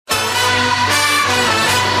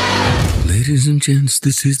Ladies and gents,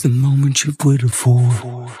 this is the moment you've waited for.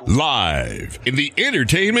 Live in the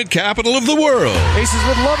entertainment capital of the world. Aces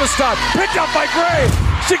with Lovestad, picked up by Gray.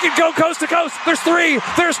 She can go coast to coast. There's three,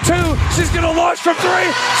 there's two. She's going to launch from three.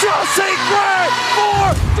 Chelsea Gray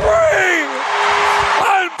for three.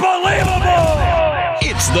 Unbelievable.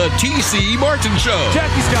 It's the T.C. Martin Show.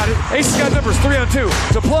 Jackie's got it. Aces got numbers 3 on 2.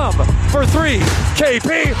 To Plum for three. KP,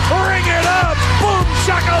 ring it up. Boom,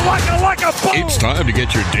 shaka, laka, boom. It's time to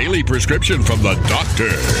get your daily prescription from the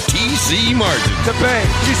doctor, T.C. Martin. To Bay,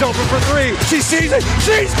 she's open for three. She sees it.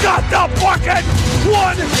 She's got the bucket.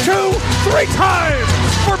 1, 2, 3 times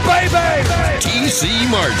for Baby. T.C.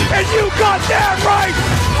 Martin. And you got that right.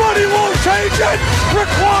 Money won't change it.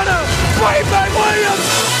 Raquana, Baby Williams.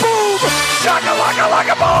 Boom, shaka,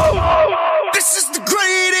 laka, boom. This is the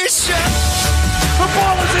greatest show. The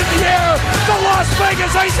ball is in the air. The Las Vegas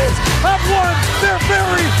Aces have won their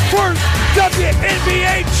very first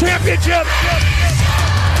WNBA championship.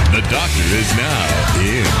 The doctor is now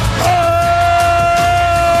in.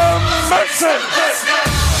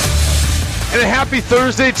 And a happy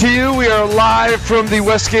Thursday to you. We are live from the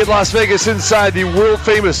Westgate Las Vegas inside the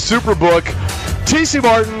world-famous Superbook. T.C.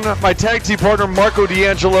 Martin, my tag team partner Marco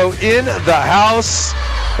D'Angelo in the house.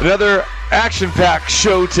 Another action-packed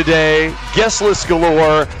show today. Guest list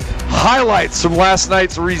galore. Highlights from last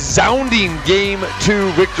night's resounding Game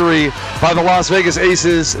 2 victory by the Las Vegas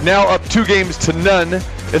Aces. Now up 2-0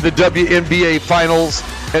 in the WNBA Finals.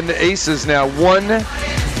 And the Aces now one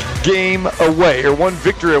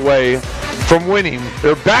victory away from winning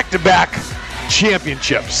their back-to-back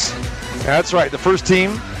championships. That's right, the first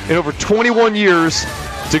team in over 21 years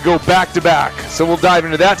to go back-to-back. So we'll dive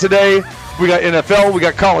into that today. We got NFL, we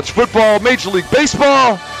got college football, Major League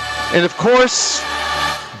Baseball, and of course,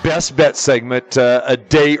 Best Bet segment a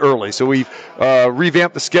day early. So we've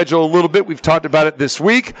revamped the schedule a little bit. We've talked about it this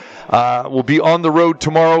week. We'll be on the road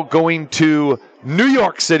tomorrow going to New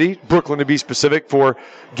York City, Brooklyn to be specific, for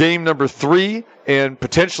game number 3 and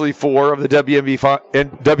potentially 4 of the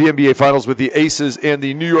WNBA Finals with the Aces and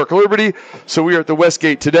the New York Liberty. So we are at the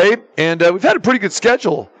Westgate today, and we've had a pretty good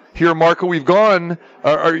schedule here, Marco. We've gone,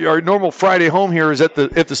 our normal Friday home here is at the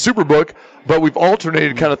Superbook, but we've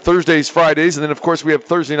alternated kind of Thursdays, Fridays, and then of course we have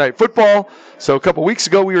Thursday night football. So a couple weeks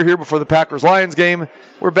ago we were here before the Packers-Lions game.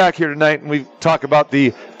 We're back here tonight, and we talk about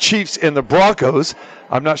the Chiefs and the Broncos.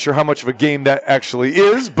 I'm not sure how much of a game that actually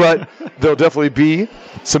is, but there'll definitely be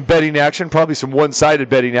some betting action, probably some one-sided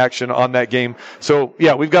betting action on that game. So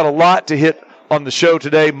yeah, we've got a lot to hit on the show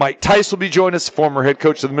today. Mike Tice will be joining us, former head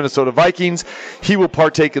coach of the Minnesota Vikings. He will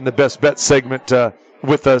partake in the Best Bet segment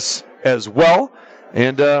with us as well.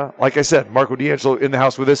 And like I said, Marco D'Angelo in the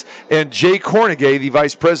house with us. And Jay Cornegay, the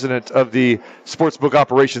vice president of the sportsbook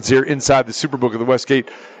operations here inside the Superbook of the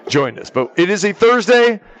Westgate, joined us. But it is a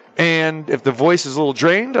Thursday, and if the voice is a little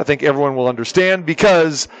drained, I think everyone will understand,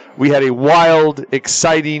 because we had a wild,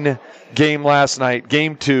 exciting game last night,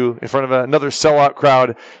 Game 2, in front of another sellout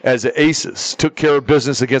crowd as the Aces took care of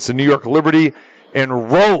business against the New York Liberty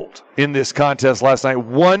and rolled in this contest last night,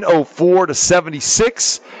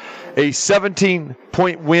 104-76, a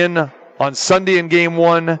 17-point win on Sunday in Game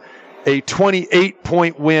 1, a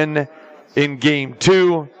 28-point win in Game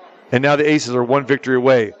 2, and now the Aces are one victory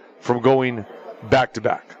away from going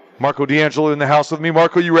back-to-back. Marco D'Angelo in the house with me.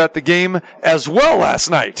 Marco, you were at the game as well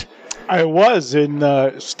last night. I was,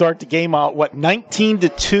 and start the game out,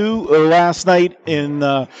 19-2 last night, and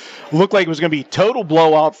looked like it was going to be total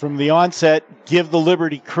blowout from the onset. Give the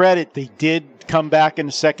Liberty credit. They did come back in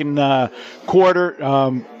the second quarter,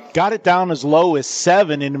 got it down as low as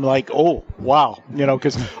 7, and I'm like, oh, wow,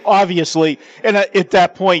 because obviously, and at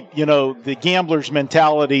that point, the gambler's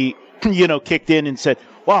mentality, kicked in and said,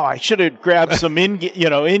 wow, I should have grabbed some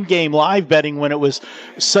in-game live betting when it was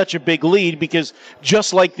such a big lead, because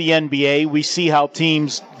just like the NBA, we see how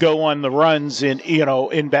teams go on the runs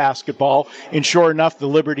in basketball. And sure enough, the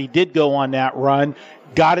Liberty did go on that run,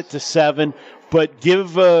 got it to 7. But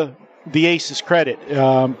give the Aces credit.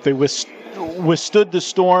 They withstood the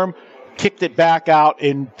storm, kicked it back out,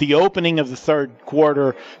 and the opening of the third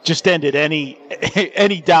quarter just ended any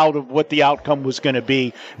doubt of what the outcome was going to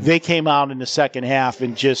be. They came out in the second half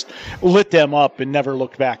and just lit them up and never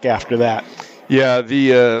looked back after that. Yeah,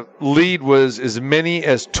 the lead was as many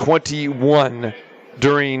as 21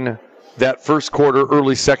 during that first quarter,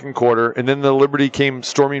 early second quarter, and then the Liberty came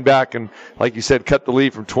storming back and, like you said, cut the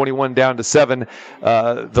lead from 21 down to 7.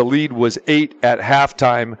 The lead was 8 at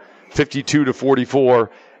halftime, 52-44.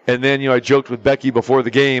 And then, I joked with Becky before the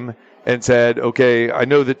game and said, okay, I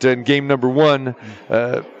know that in game number 1,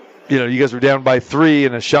 you guys were down by 3,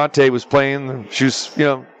 and Ashante was playing. And she was,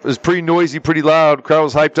 it was pretty noisy, pretty loud. Crowd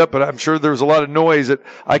was hyped up, but I'm sure there was a lot of noise that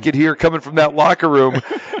I could hear coming from that locker room.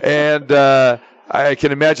 And I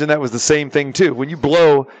can imagine that was the same thing too. When you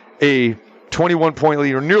blow a 21-point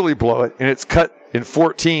lead, or nearly blow it, and it's cut in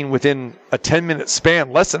 14 within a 10-minute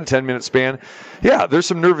span, less than a 10-minute span, yeah, there's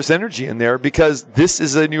some nervous energy in there, because this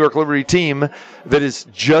is a New York Liberty team that is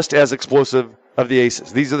just as explosive of the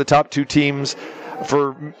Aces. These are the top 2 teams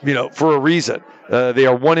for a reason. They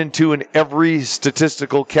are 1 and 2 in every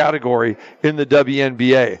statistical category in the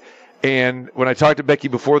WNBA. And when I talked to Becky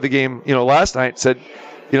before the game, last night, said,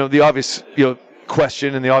 the obvious,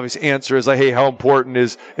 question and the obvious answer is like, hey, how important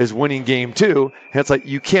is winning game 2? And it's like,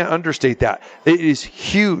 you can't understate that. It is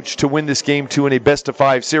huge to win this game 2 in a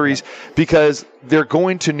best-of-5 series, because they're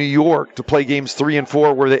going to New York to play games 3 and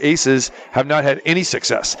 4 where the Aces have not had any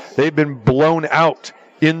success. They've been blown out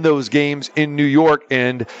in those games in New York,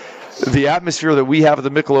 and the atmosphere that we have at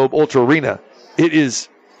the Michelob Ultra Arena, it is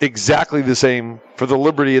exactly the same for the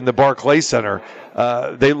Liberty in the Barclays Center.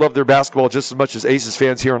 They love their basketball just as much as Aces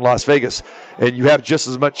fans here in Las Vegas, and you have just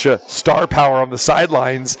as much star power on the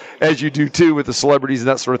sidelines as you do too with the celebrities and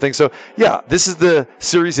that sort of thing. So yeah, this is the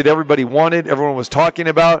series that everybody wanted, everyone was talking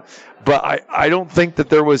about, but I don't think that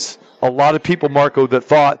there was a lot of people, Marco, that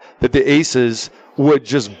thought that the Aces would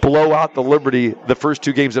just blow out the Liberty the first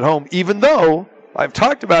 2 games at home, even though I've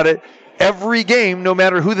talked about it, every game, no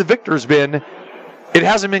matter who the victor's been, it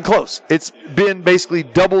hasn't been close. It's been basically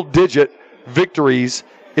double-digit victories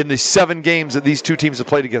in the 7 games that these 2 teams have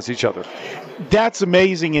played against each other. That's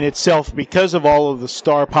amazing in itself because of all of the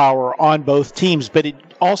star power on both teams, but it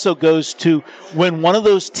also goes to when one of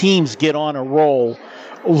those teams get on a roll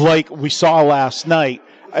like we saw last night.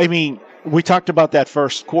 I mean, we talked about that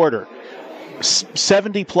first quarter,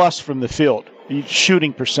 70-plus from the field.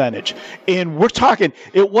 Shooting percentage. And we're talking,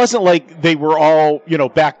 it wasn't like they were all,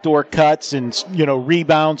 backdoor cuts and,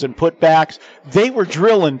 rebounds and putbacks. They were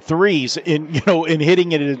drilling threes and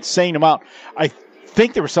hitting it an insane amount. I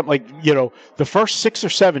think there was something like, the first 6 or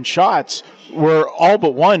 7 shots were all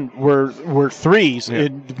but one were threes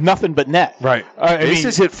and nothing but net. Right.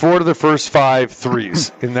 Aces hit 4 of the first 5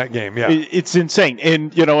 threes in that game. Yeah. It's insane.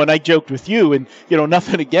 And, and I joked with you and,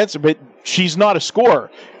 nothing against her, but she's not a scorer.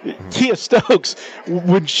 Kia Stokes,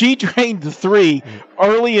 when she drained the 3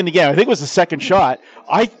 early in the game, I think it was the second shot,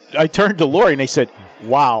 I turned to Lori and I said,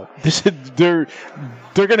 wow, they're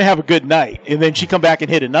going to have a good night. And then she come back and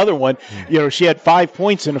hit another one. She had 5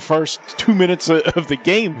 points in the first 2 minutes of the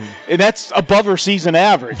game, and that's above her season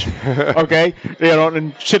average. Okay?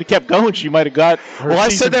 And should have kept going. She might have got her Well, I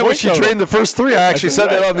said that when she drained the first 3. I actually said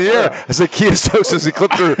that on the air. I said Kia Stokes has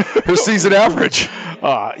eclipsed her season average.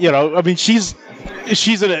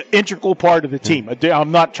 She's an integral part of the team.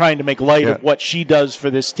 I'm not trying to make light of what she does for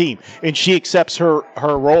this team, and she accepts her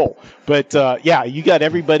role. But you got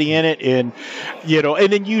everybody in it, and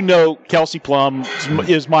and then Kelsey Plum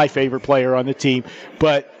is my favorite player on the team,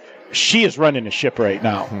 but she is running the ship right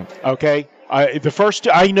now. Okay, the first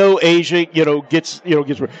I know Asia gets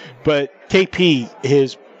but KP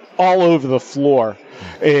is all over the floor,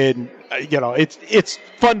 and it's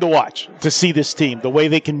fun to watch, to see this team, the way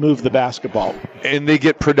they can move the basketball. And they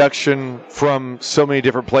get production from so many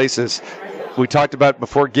different places. We talked about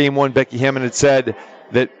before game 1, Becky Hammond had said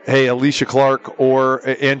that, hey, Alicia Clark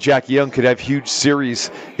and Jackie Young could have huge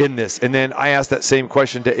series in this. And then I asked that same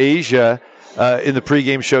question to Asia in the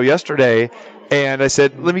pregame show yesterday, and I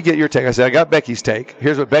said, let me get your take. I said, I got Becky's take.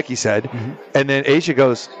 Here's what Becky said. And then Asia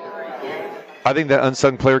goes, I think that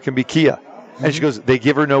unsung player can be Kia. And she goes, they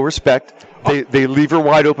give her no respect. They leave her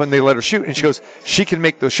wide open. They let her shoot. And she goes, she can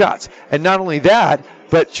make those shots. And not only that,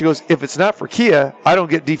 but she goes, if it's not for Kia, I don't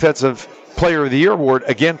get Defensive Player of the Year award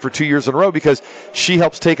again for 2 years in a row, because she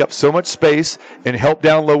helps take up so much space and help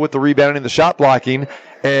down low with the rebounding and the shot blocking.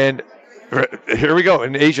 And here we go.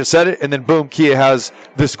 And Asia said it. And then, boom, Kia has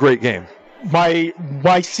this great game.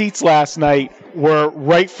 My seats last night were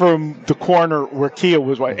right from the corner where Kia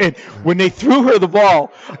was. And when they threw her the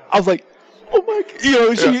ball, I was like, oh my,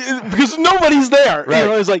 because nobody's there. Right.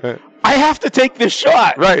 It's like, I have to take this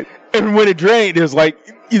shot. Right. And when it drained, it was like,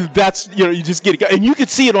 that's, you just get it. And you could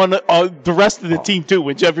see it on the rest of the team too.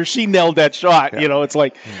 Whenever she nailed that shot, it's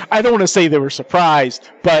like, I don't want to say they were surprised,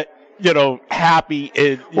 but, happy.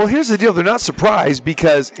 Well, here's the deal. They're not surprised,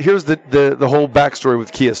 because here's the whole backstory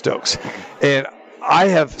with Kia Stokes. And I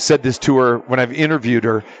have said this to her when I've interviewed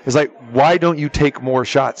her. It's like, why don't you take more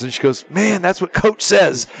shots? And she goes, man, that's what coach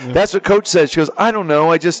says. That's what coach says. She goes, I don't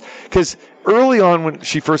know. Because early on when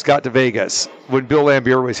she first got to Vegas, when Bill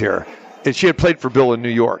Laimbeer was here, and she had played for Bill in New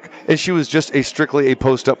York, and she was just strictly a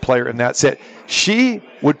post-up player, and that's it. She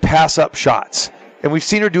would pass up shots. And we've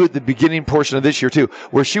seen her do it the beginning portion of this year, too,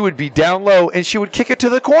 where she would be down low and she would kick it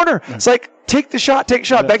to the corner. It's like, take the shot, take the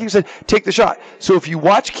shot. Becky said, take the shot. So if you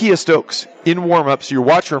watch Kia Stokes in warm-ups, you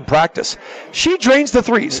watch her in practice, she drains the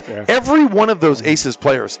threes. Okay. Every one of those Aces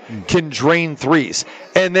players can drain threes.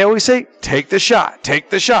 And they always say, take the shot,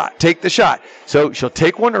 take the shot, take the shot. So she'll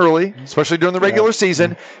take one early, especially during the regular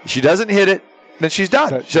season. If she doesn't hit it, then she's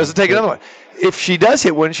done. She doesn't take another one. If she does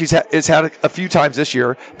hit one, it's had a few times this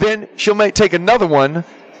year, then she'll take another one,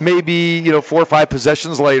 maybe 4 or 5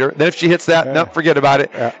 possessions later. Then if she hits that, no, forget about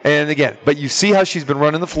it. Yeah. And again, but you see how she's been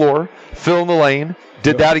running the floor, filling the lane,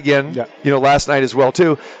 did that again, last night as well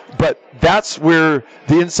too. But that's where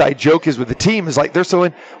the inside joke is with the team is like they're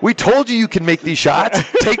so we told you can make these shots,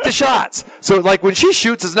 take the shots. So like when she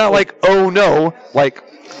shoots, it's not like, oh no, like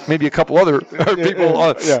maybe a couple other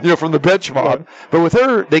people, from the bench mob. But with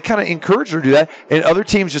her, they kind of encourage her to do that. And other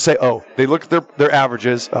teams just say, oh, they look at their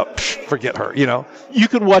averages. Oh, forget her, You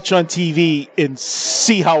can watch on TV and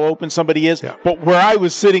see how open somebody is. Yeah. But where I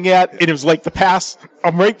was sitting at, and it was like the pass,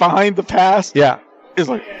 I'm right behind the pass. Yeah. It's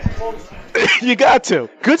like, you got to.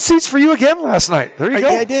 Good seats for you again last night. There you go.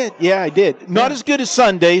 I did. Not as good as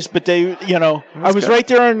Sundays, but they, I was right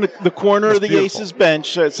there on the corner of the beautiful Aces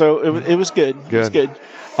bench. So it was good. It was good.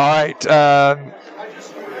 All right.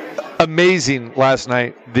 Amazing last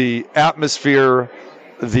night. The atmosphere,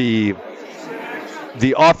 the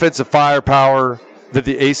offensive firepower that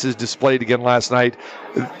the Aces displayed again last night.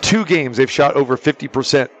 2 games, they've shot over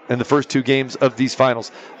 50% in the first 2 games of these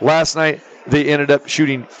finals. Last night, they ended up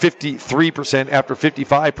shooting 53% after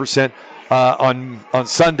 55% on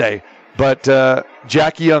Sunday. But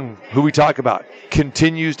Jackie Young, who we talk about,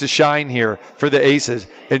 continues to shine here for the Aces,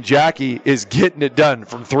 and Jackie is getting it done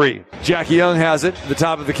from 3. Jackie Young has it, the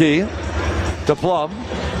top of the key, to Plum.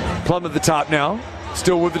 Plum at the top now,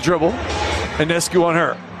 still with the dribble. Ionescu on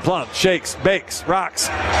her. Plum shakes, bakes, rocks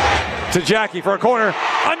to Jackie for a corner.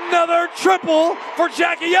 Another triple for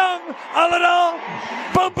Jackie Young. A little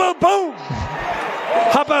boom, boom, boom.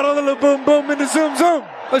 How about a little boom, boom in the zoom, zoom?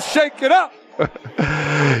 Let's shake it up.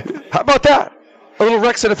 How about that? A little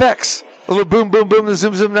Rex and Effects. A little boom, boom, boom, the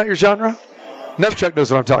zoom, zoom, not your genre? Nevchuk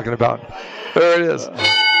knows what I'm talking about. There it is.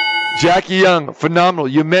 Jackie Young, phenomenal.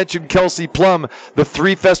 You mentioned Kelsey Plum. The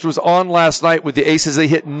 3 Fest was on last night with the Aces. They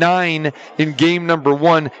hit 9 in game number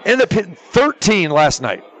 1. Ended up hitting 13 last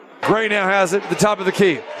night. Gray now has it at the top of the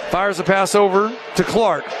key. Fires a pass over to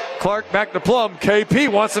Clark. Clark back to Plum. KP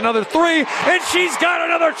wants another 3, and she's got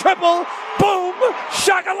another triple. Boom!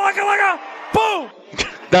 Shaka-laka-laka! Boom!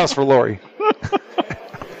 That was for Lori.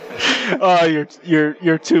 Oh,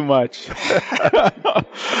 you're too much.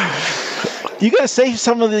 You gotta save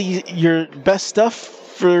some of your best stuff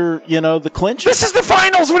for the clinch. This is the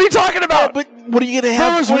finals. What are you talking about? But what are you gonna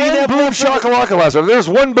have? There was one boom shakalaka last time. There's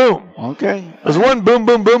one boom. Okay. There's one boom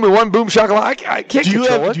boom boom and one boom shakalaka. I can't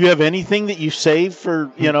control it. Do you have anything that you save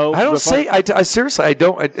for I don't say. I seriously. I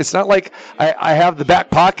don't. It's not like I have the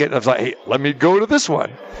back pocket. I was like, hey, let me go to this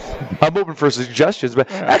one. I'm open for suggestions,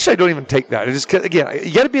 but actually, I don't even take that. Again,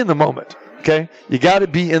 you got to be in the moment. Okay, you got to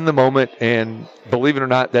be in the moment, and believe it or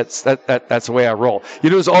not, that's the way I roll.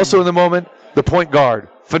 Who's also in the moment? The point guard,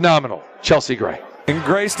 phenomenal, Chelsea Gray. And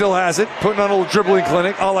Gray still has it, putting on a little dribbling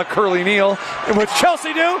clinic, a la Curly Neal. And what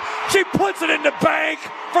Chelsea do? She puts it in the bank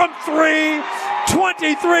from 3,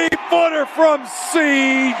 23-footer from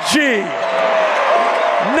CG.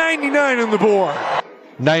 99 on the board.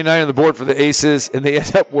 99 on the board for the Aces, and they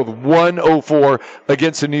end up with 104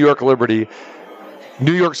 against the New York Liberty.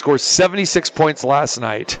 New York scores 76 points last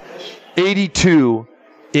night, 82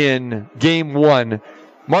 in game 1.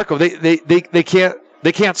 Marco, they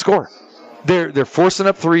can't score. They're forcing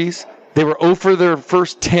up threes. They were 0 for their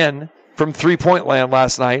first 10 from 3-point land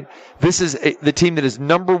last night. This is the team that is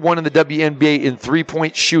number 1 in the WNBA in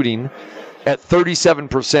 3-point shooting at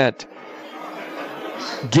 37%.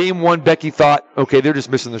 Game 1, Becky thought, okay, they're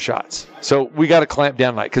just missing the shots. So we got to clamp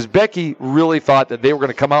down tonight because Becky really thought that they were going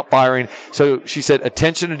to come out firing. So she said,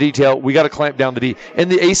 attention to detail. We got to clamp down the D.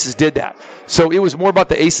 And the Aces did that. So it was more about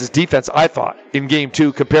the Aces defense, I thought, in game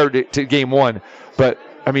 2 compared to game 1. But,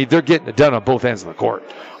 I mean, they're getting it done on both ends of the court.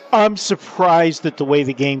 I'm surprised at the way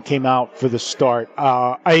the game came out for the start.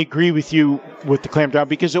 I agree with you with the clamp down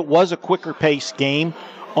because it was a quicker paced game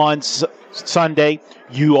on Sunday.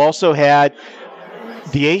 You also had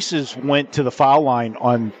the Aces went to the foul line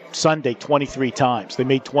on Sunday 23 times. They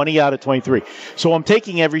made 20 out of 23. So I'm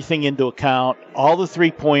taking everything into account, all the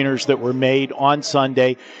three-pointers that were made on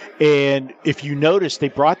Sunday. And if you notice, they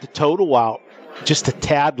brought the total out just a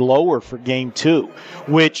tad lower for game 2,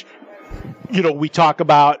 which we talk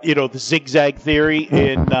about, the zigzag theory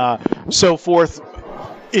and so forth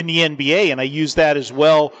in the NBA, and I use that as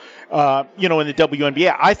well, in the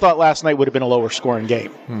WNBA. I thought last night would have been a lower scoring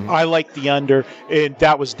game. I liked the under, and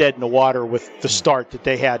that was dead in the water with the start that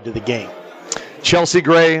they had to the game. Chelsea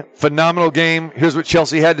Gray, phenomenal game. Here's what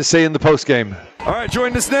Chelsea had to say in the postgame. All right,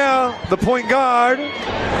 join us now, the point guard,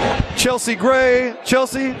 Chelsea Gray.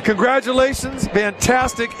 Chelsea, congratulations.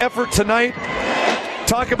 Fantastic effort tonight.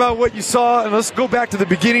 Talk about what you saw, and let's go back to the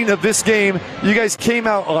beginning of this game. You guys came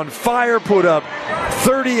out on fire, put up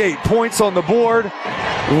 38 points on the board.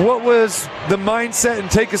 What was the mindset, and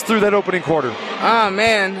take us through that opening quarter? Oh,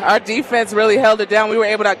 man, our defense really held it down. We were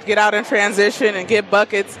able to get out in transition and get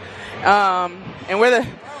buckets. And we're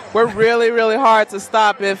really, really hard to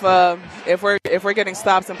stop if we're getting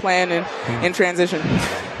stops and playing in transition.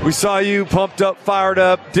 We saw you pumped up, fired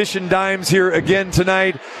up, dishing dimes here again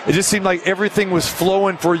tonight. It just seemed like everything was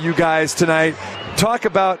flowing for you guys tonight. Talk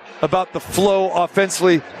about the flow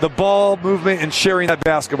offensively, the ball movement, and sharing that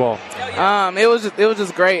basketball. It was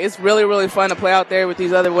just great. It's really, really fun to play out there with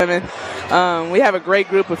these other women. We have a great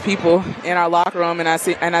group of people in our locker room, and I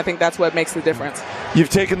think that's what makes the difference. You've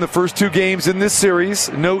taken the first two games in this series.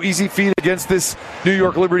 No easy feat against this New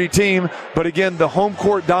York Liberty team. But again, the home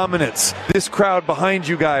court dominance, this crowd behind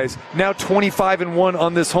you guys, now 25-1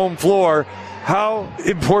 on this home floor. How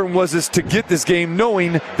important was this to get this game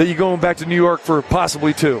knowing that you're going back to New York for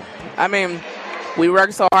possibly two? I mean, we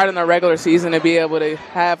worked so hard in the regular season to be able to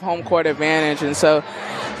have home court advantage, and so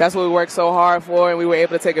that's what we worked so hard for, and we were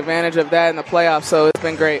able to take advantage of that in the playoffs, so it's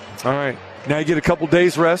been great. All right. Now you get a couple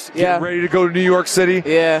days rest, get ready to go to New York City.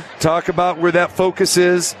 Yeah. Talk about where that focus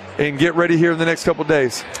is and get ready here in the next couple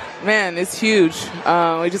days. Man, it's huge.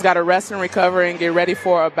 We just got to rest and recover and get ready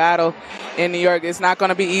for a battle in New York. It's not going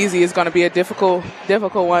to be easy. It's going to be a difficult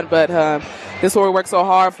one, but this is what we worked so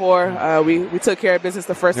hard for. We took care of business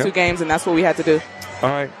the first two games, and that's what we had to do. All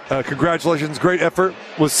right. Congratulations. Great effort.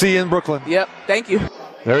 We'll see you in Brooklyn. Yep. Thank you.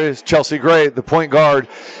 There is Chelsea Gray, the point guard.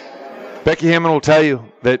 Becky Hammond will tell you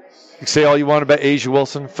that you say all you want about A'ja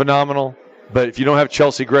Wilson, phenomenal, but if you don't have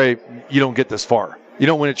Chelsea Gray, you don't get this far. You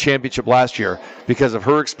don't win a championship last year because of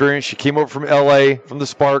her experience. She came over from L.A., from the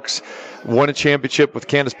Sparks, won a championship with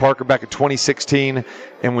Candace Parker back in 2016,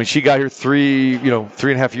 and when she got here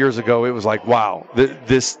 3.5 years ago, it was like, wow,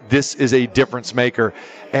 this is a difference maker.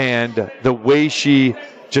 And the way she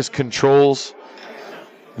just controls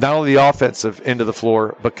not only the offensive end of the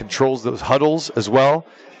floor, but controls those huddles as well.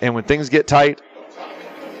 And when things get tight,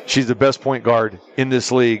 she's the best point guard in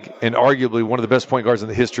this league and arguably one of the best point guards in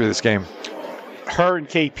the history of this game. Her and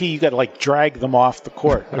KP, you got to drag them off the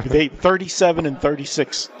court. They 37 and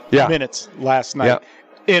 36 minutes last night. Yeah.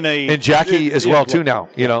 And Jackie as well too now.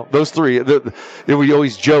 Those three. We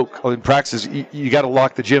always joke in practice, you got to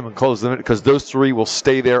lock the gym and close them because those three will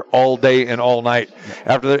stay there all day and all night.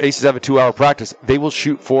 After the Aces have a 2-hour practice, they will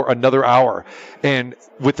shoot for another hour. And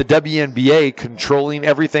with the WNBA controlling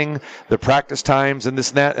everything, the practice times and this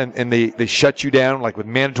and that, and they shut you down like with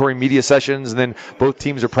mandatory media sessions, and then both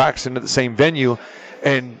teams are practicing at the same venue.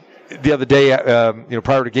 And the other day,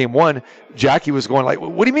 prior to game one, Jackie was going like,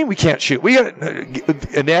 "What do you mean we can't shoot? We got,"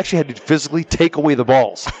 and they actually had to physically take away the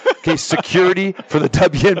balls. Okay, security for the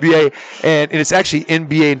WNBA, and it's actually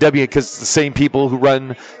NBA and WNBA because it's the same people who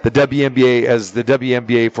run the WNBA as the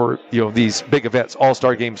WNBA for these big events,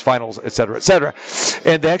 All-Star games, finals, et cetera,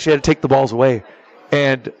 and they actually had to take the balls away.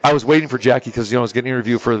 And I was waiting for Jackie because I was getting an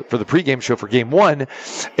interview for the pregame show for game one,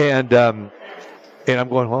 and I'm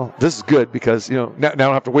going, well, this is good because, now I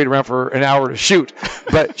don't have to wait around for an hour to shoot.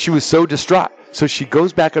 But she was so distraught. So she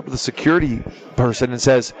goes back up to the security person and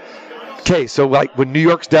says, okay, so when New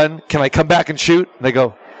York's done, can I come back and shoot? And they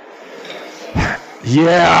go,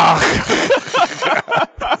 yeah.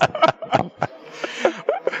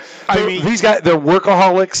 I mean, these guys, they're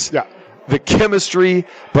workaholics. Yeah. The chemistry,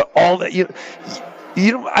 but all that,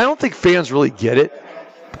 I don't think fans really get it.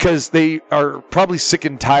 Because they are probably sick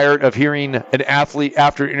and tired of hearing an athlete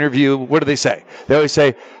after an interview. What do they say? They always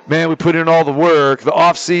say, man, we put in all the work, the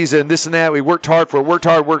off season, this and that. We worked hard.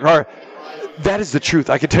 That is the truth.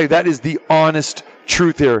 I can tell you that is the honest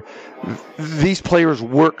truth here. These players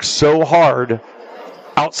work so hard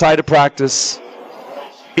outside of practice,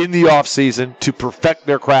 in the off season, to perfect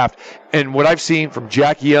their craft. And what I've seen from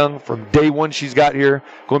Jackie Young from day one she's got here,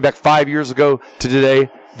 going back 5 years ago to today,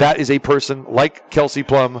 that is a person like Kelsey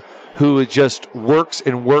Plum who just works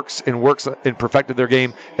and perfected their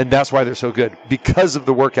game, and that's why they're so good, because of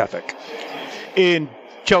the work ethic. In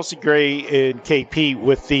Chelsea Gray and KP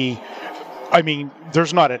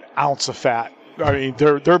there's not an ounce of fat.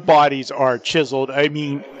 Their bodies are chiseled.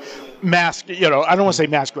 I don't want to say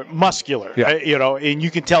masculine, muscular. Yeah. And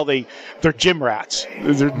you can tell they're gym rats.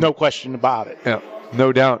 There's no question about it. Yeah,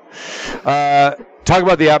 no doubt. Talk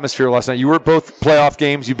about the atmosphere last night. You were at both playoff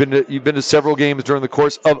games. You've been to several games during the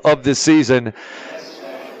course of this season.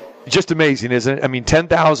 Just amazing, isn't it? I mean,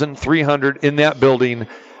 10,300 in that building.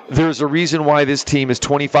 There's a reason why this team is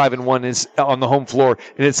 25-1 is on the home floor,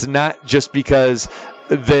 and it's not just because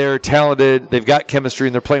they're talented, they've got chemistry,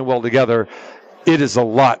 and they're playing well together. It is a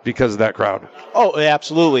lot because of that crowd. Oh,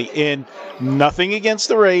 absolutely. And nothing against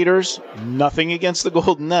the Raiders, nothing against the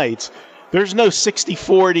Golden Knights. There's no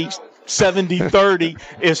 60-40, 70-30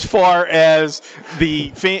 as far as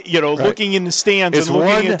the looking in the stands it's and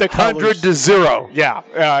looking at the colors. 100-0.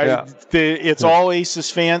 Yeah. It's all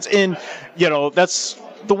Aces fans. And, that's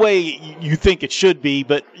the way you think it should be.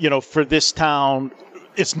 But, for this town,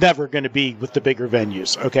 it's never going to be with the bigger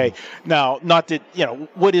venues, okay? Now, not that,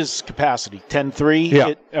 what is capacity? 10-3?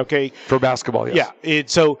 Yeah. Okay. For basketball, yes. Yeah.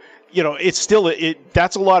 It's still,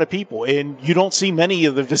 that's a lot of people. And you don't see many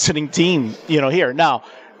of the visiting team, here. Now,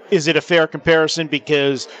 is it a fair comparison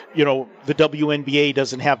because, the WNBA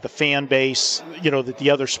doesn't have the fan base, that the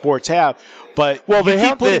other sports have? But they keep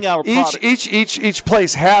have putting out a product. Each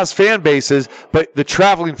place has fan bases, but the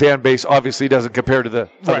traveling fan base obviously doesn't compare to the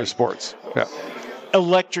other sports. Yeah.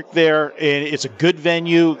 Electric there, and it's a good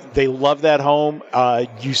venue. They love that home.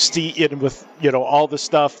 You see it with all the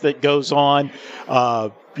stuff that goes on.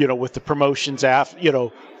 With the promotions after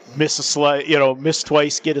miss a slice, miss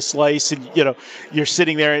twice, get a slice, and you're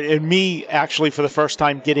sitting there. And me actually for the first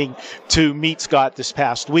time getting to meet Scott this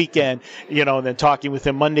past weekend, and then talking with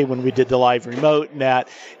him Monday when we did the live remote, and that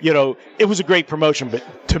it was a great promotion.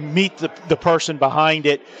 But to meet the person behind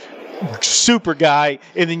it, super guy,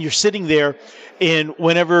 and then you're sitting there. And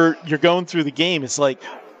whenever you're going through the game, it's like,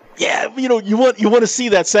 yeah, you want to see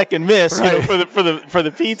that second miss, right, for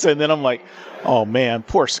the pizza, and then I'm like, oh man,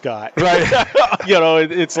 poor Scott. Right.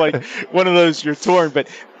 It's like one of those you're torn. But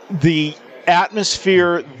the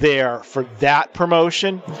atmosphere there for that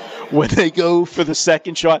promotion, when they go for the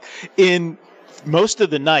second shot, in most of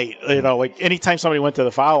the night, like anytime somebody went to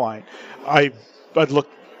the foul line, I'd look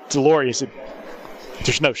to Lori and said,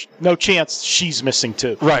 there's no chance she's missing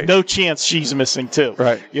two. Right. No chance she's missing two.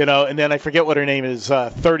 Right. And then I forget what her name is,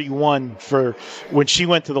 31 for when she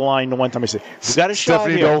went to the line the one time. I said, we got a shot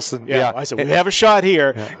Stephanie here. Dolson. Yeah. I said, we have a shot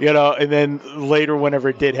here. Yeah. And then later, whenever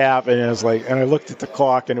it did happen, it was like, and I looked at the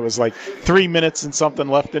clock and it was like 3 minutes and something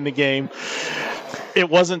left in the game. It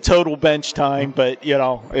wasn't total bench time, but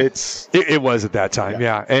it's it was at that time,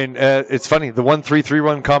 yeah. And it's funny, the 1-3-3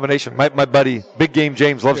 run combination. My buddy, Big Game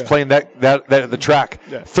James, loves playing that at the track.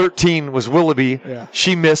 Yeah. 13 was Willoughby. Yeah.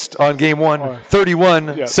 She missed on game one.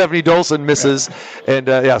 31, 70 Dolson misses, and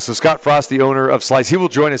so Scott Frost, the owner of Slice, he will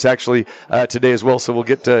join us actually today as well. So we'll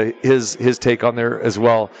get to his take on there as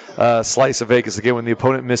well. Slice of Vegas again when the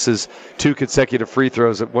opponent misses 2 consecutive free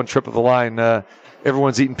throws at one trip of the line.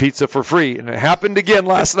 Everyone's eating pizza for free, and it happened again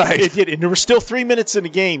last night. It did, and there were still 3 minutes in the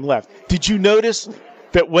game left. Did you notice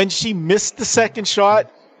that when she missed the second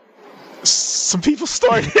shot, some people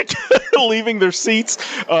started leaving their seats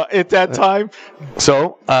at that time?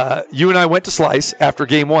 So you and I went to Slice after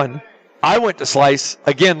game one. I went to Slice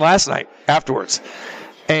again last night afterwards,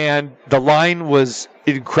 and the line was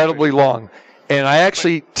incredibly long. And I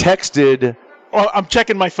actually texted... Well, I'm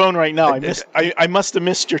checking my phone right now. I must have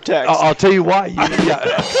missed your text. I'll tell you why.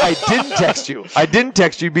 I didn't text you. I didn't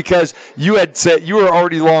text you because you had said you were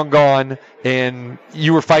already long gone and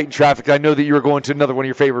you were fighting traffic. I know that you were going to another one of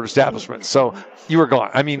your favorite establishments, so you were gone.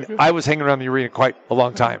 I mean, I was hanging around the arena quite a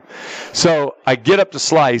long time. So I get up to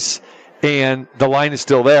Slice, and the line is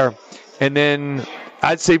still there. And then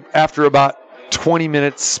I'd say after about 20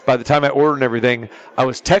 minutes, by the time I ordered and everything, I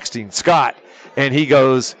was texting Scott. And he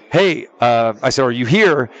goes, hey, I said, are you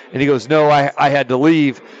here? And he goes, no, I had to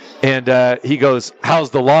leave. And he goes, how's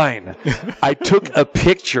the line? I took a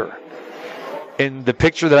picture, and the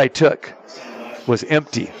picture that I took was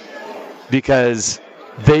empty because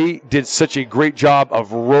they did such a great job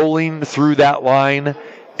of rolling through that line,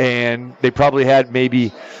 and they probably had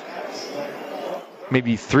maybe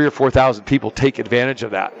 3,000 or 4,000 people take advantage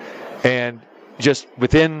of that. And just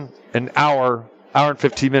within an hour and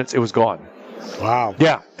 15 minutes, it was gone. Wow.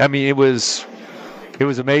 Yeah. I mean, it was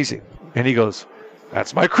amazing. And he goes,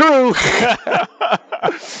 that's my crew.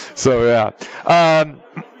 So, yeah.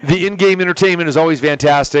 The in-game entertainment is always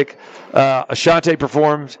fantastic. Ashante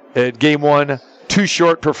performed at game one. Too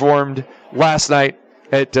Short performed last night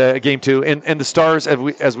at game two. And the stars,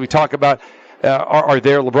 as we talk about, are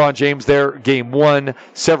there. LeBron James there, Game 1.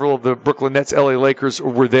 Several of the Brooklyn Nets, LA Lakers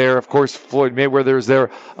were there. Of course, Floyd Mayweather is there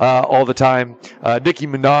all the time. Nicki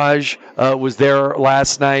Minaj was there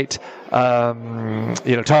last night.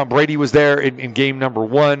 Tom Brady was there in game number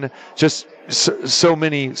 1. Just so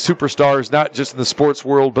many superstars, not just in the sports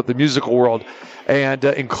world, but the musical world, and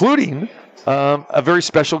including a very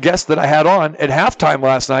special guest that I had on at halftime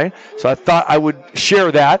last night. So I thought I would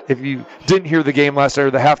share that. If you didn't hear the game last night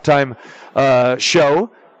or the halftime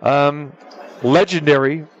show,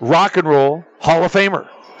 legendary Rock and Roll Hall of Famer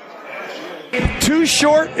Too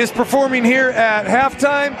Short is performing here at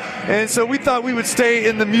halftime, and so we thought we would stay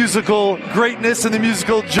in the musical greatness and the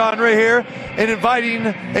musical genre here and inviting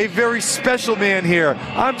a very special man here.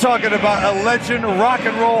 I'm talking about a legend, Rock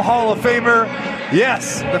and Roll Hall of Famer.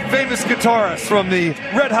 Yes, the famous guitarist from the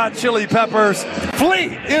Red Hot Chili Peppers,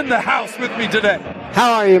 Flea, in the house with me today.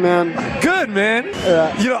 How are you, man? Good, man.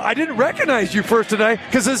 I didn't recognize you first today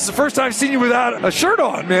because this is the first time I've seen you without a shirt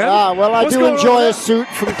on, man. Well, I do enjoy a suit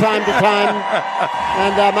from time to time.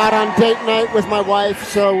 And I'm out on date night with my wife,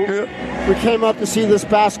 so we came up to see this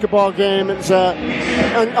basketball game. It's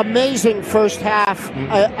an amazing first half.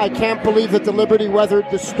 I can't believe that the Liberty weathered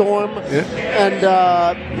the storm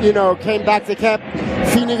and, came back. They kept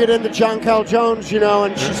feeding it into Jonquel Jones,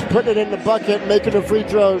 and she's putting it in the bucket, making the free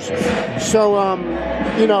throws. So,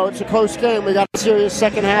 it's a close game. We got a serious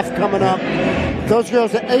second half coming up. Those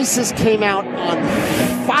girls, the Aces, came out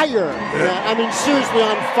on fire. I mean, seriously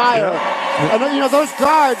on fire. And, those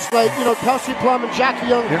guards, like, Kelsey Plum and Jackie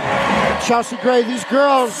Young, Chelsea Gray, these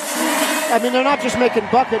girls, I mean, they're not just making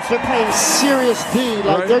buckets. They're playing serious D.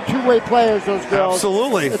 Like, they're two-way players, those girls.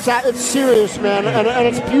 Absolutely. It's serious, man, and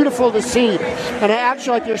it's beautiful to see. And I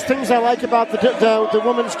actually, there's things I like about the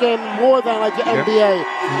women's game more than, like, the NBA.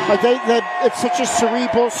 Like, it's such a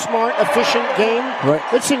cerebral, smart, efficient game. Right.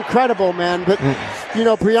 It's incredible, man. But,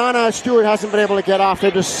 Brianna Stewart hasn't been able to get off. They're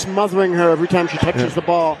just smothering her every time she touches the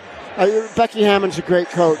ball. Becky Hammond's a great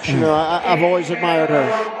coach. I've always admired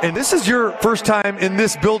her. And this is your first time in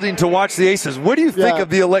this building to watch the Aces. What do you think of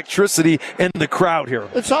the electricity and the crowd here?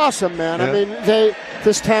 It's awesome, man. I mean,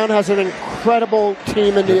 this town has an incredible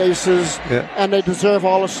team in the Aces, and they deserve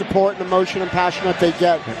all the support and emotion and passion that they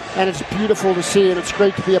get. And it's beautiful to see, and it's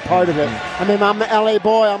great to be a part of it. I mean, I'm an LA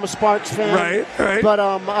boy. I'm a Sparks fan. Right. But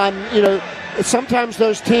sometimes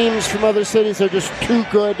those teams from other cities are just too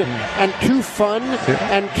good and too fun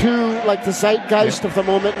and too like the zeitgeist of the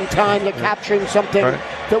moment in time. They're capturing something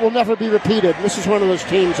that will never be repeated. This is one of those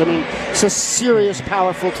teams. I mean, it's a serious,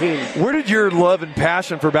 powerful team. Where did your love and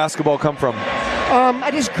passion for basketball come from?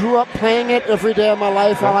 I just grew up playing it every day of my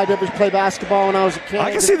life. All I did was play basketball when I was a kid.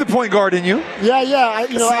 I can see the point guard in you.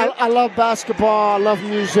 I love basketball. I love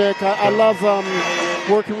music. I love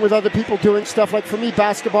working with other people doing stuff. Like for me,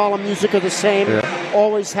 basketball and music are the same.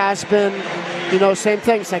 Always has been. Same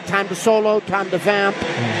thing. It's like time to solo, time to vamp,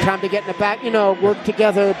 time to get in the back. Work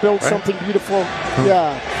together, build something beautiful.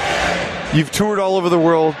 Yeah. You've toured all over the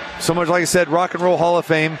world. So much, like I said, Rock and Roll Hall of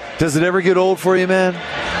Fame. Does it ever get old for you, man?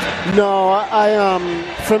 No,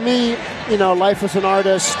 for me, life as an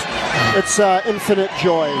artist, it's infinite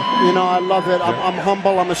joy. I love it. I'm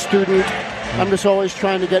humble. I'm a student. I'm just always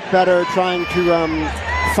trying to get better, trying to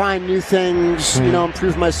find new things,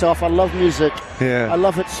 improve myself. I love music. I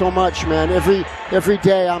love it so much, man. Every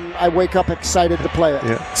day I wake up excited to play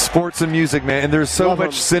it. Sports and music, man, and there's so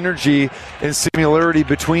much synergy and similarity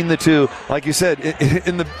between the two. Like you said,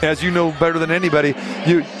 as you know better than anybody,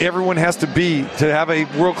 everyone has to have a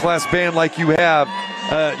world-class band like you have.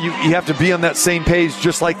 You have to be on that same page,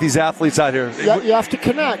 just like these athletes out here. You have to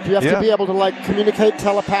connect. You have to be able to communicate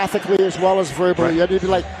telepathically as well as verbally. You have to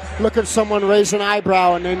be look at someone, raise an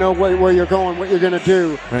eyebrow, and they know where you're going, what you're going to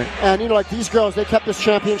do. And like these girls, they kept this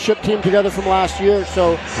championship team together from last year,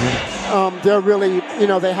 so they're really,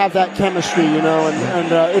 they have that chemistry,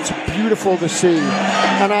 and it's beautiful to see.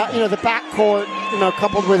 And the backcourt,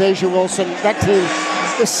 coupled with Asia Wilson, that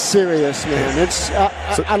team is serious, man. It's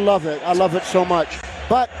I love it. I love it so much.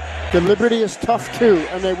 But the Liberty is tough too,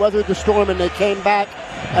 and they weathered the storm and they came back,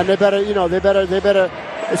 and they better.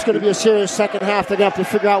 It's going to be a serious second half. They're going to have to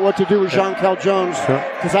figure out what to do with Jonquel Jones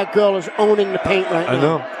because that girl is owning the paint right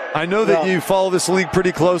now. I know that you follow this league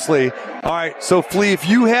pretty closely. All right, so Flea, if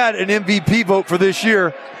you had an MVP vote for this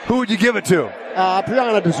year, who would you give it to?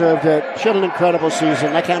 Brianna deserved it. She had an incredible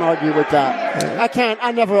season. I can't argue with that.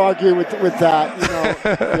 I never argue with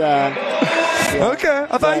that. Okay,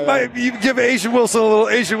 I thought you might give Asia Wilson a little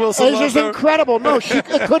Asia Wilson. Asia's incredible. No,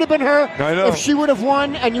 it could have been her. I know. If she would have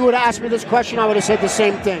won and you would have asked me this question, I would have said the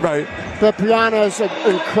same thing. Right. But Brianna is an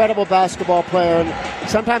incredible basketball player, and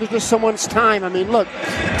sometimes it's just someone's time. I mean, look,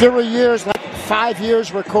 there were years like 5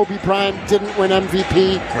 years where Kobe Bryant didn't win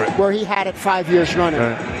MVP, where he had it 5 years running.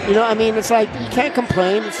 You know, I mean, it's like, you can't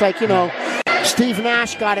complain. It's like, you know, Steve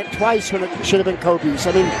Nash got it twice when it should have been Kobe's.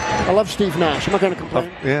 I mean, I love Steve Nash. I'm not going to complain.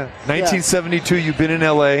 1972, you've been in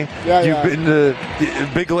L.A. You've been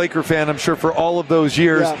a big Laker fan, I'm sure, for all of those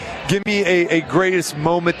years. Give me a greatest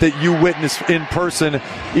moment that you witnessed in person,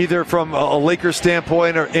 either from a Lakers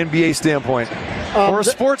standpoint or NBA standpoint, or a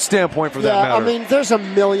sports standpoint for that matter. I mean, there's a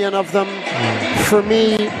million of them. For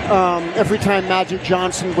me, every time Magic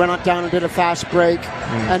Johnson went down and did a fast break,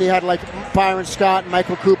 and he had like Byron Scott and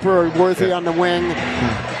Michael Cooper or Worthy on the wing,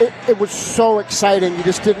 it was so exciting. You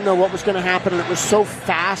just didn't know what was going to happen, and it was so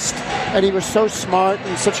fast, and he was so smart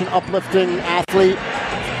and such an uplifting athlete.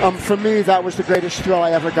 For me, that was the greatest thrill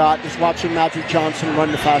I ever got, just watching Magic Johnson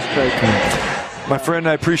run the fast break. My friend,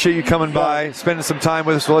 I appreciate you coming by, spending some time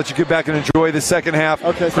with us. We'll let you get back and enjoy the second half.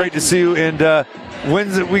 Great to see you. And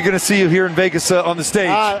when's we going to see you here in Vegas on the stage?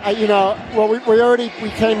 You know, well, we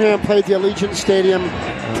came here and played the Allegiant Stadium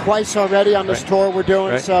twice already on this tour we're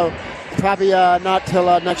doing. So probably not till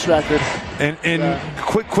next record. And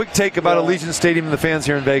quick take about Allegiant Stadium and the fans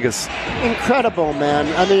here in Vegas. Incredible,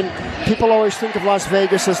 man. I mean, people always think of Las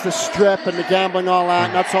Vegas as the Strip and the gambling, all that,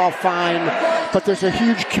 and that's all fine. But there's a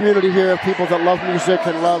huge community here of people that love music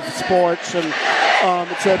and love sports, and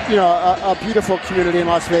it's a beautiful community in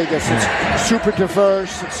Las Vegas. It's super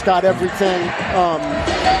diverse. It's got everything.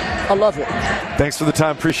 I love it. Thanks for the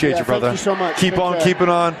time. Appreciate you, brother. Thank you so much. Keep it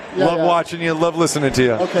on. Love watching you. Love listening to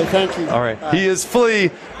you. Okay, thank you. All right. He is Flea,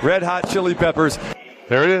 Red Hot Chili Peppers.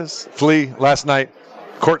 There it is. Flea last night,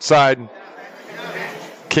 courtside.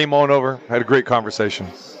 Came on over, had a great conversation.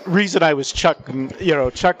 Reason I was chuckling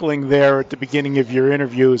there at the beginning of your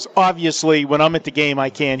interview is obviously when I'm at the game, I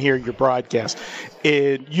can't hear your broadcast.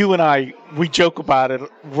 And you and I, we joke about it.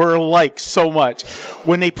 We're alike so much.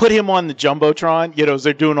 When they put him on the Jumbotron, as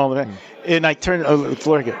they're doing all that, and I turn to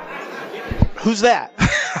Flora, go, who's that?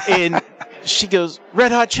 And she goes,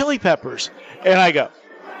 Red Hot Chili Peppers. And I go,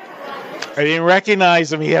 I didn't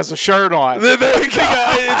recognize him. He has a shirt on. There we go.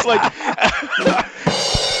 It's like...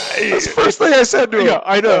 That's the first thing I said to him. Yeah,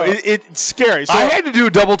 I know. It's scary. So I had to do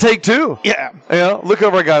a double take, too. Yeah. Look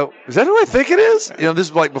over and go, is that who I think it is? This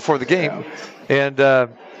is like before the game.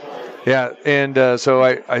 Yeah. And so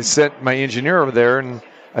I sent my engineer over there, and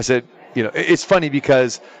I said, it's funny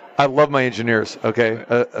because I love my engineers, okay,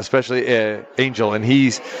 especially Angel, and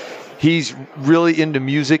he's really into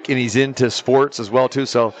music, and he's into sports as well, too.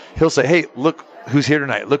 So he'll say, hey, look who's here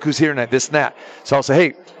tonight. Look who's here tonight, this and that. So I'll say,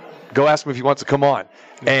 hey, go ask him if he wants to come on.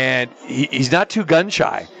 And he's not too gun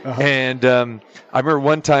shy. And I remember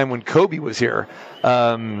one time when Kobe was here,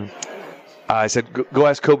 I said, go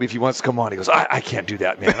ask Kobe if he wants to come on. He goes, I can't do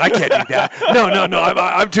that, man. I can't do that. No,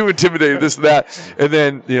 I'm too intimidated, this and that. And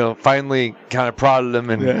then, finally kind of prodded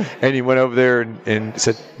him, and he went over there and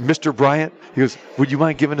said, Mr. Bryant, he goes, would you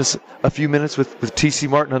mind giving us a few minutes with T.C.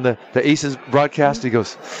 Martin on the Aces broadcast? He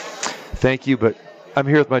goes, thank you, but I'm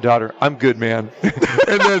here with my daughter. I'm good, man.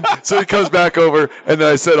 And then, so he comes back over, and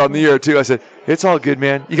then I said on the air, too, I said, it's all good,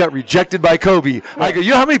 man. You got rejected by Kobe. I go,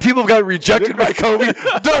 you know how many people have got rejected by Kobe?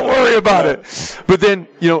 Don't worry about it. But then,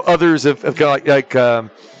 others have got like Kyle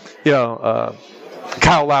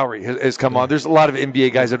Lowry has come on. There's a lot of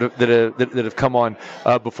NBA guys that have come on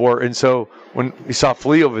before. And so when we saw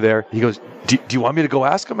Flea over there, he goes, do you want me to go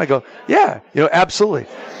ask him? I go, yeah, absolutely.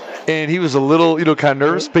 And he was a little, kind of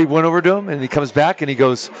nervous, but he went over to him, and he comes back, and he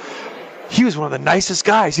goes, he was one of the nicest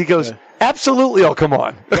guys. He goes, absolutely, I'll come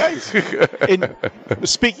on. Nice. And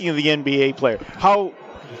speaking of the NBA player, how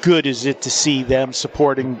good is it to see them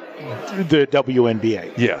supporting the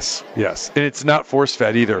WNBA? Yes. And it's not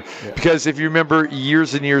force-fed either. Yeah. Because if you remember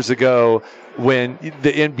years and years ago when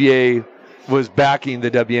the NBA was backing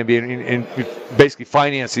the WNBA and basically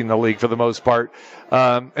financing the league for the most part,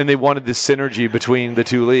 and they wanted this synergy between the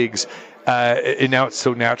two leagues. And now it's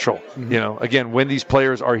so natural. Mm-hmm. Again, when these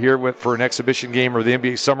players are here for an exhibition game or the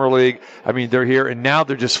NBA Summer League, I mean, they're here, and now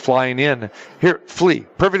they're just flying in. Here, Flea,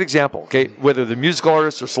 perfect example, okay? Whether the musical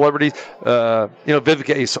artists or celebrities,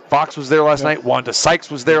 Vivica Fox was there last night, Wanda Sykes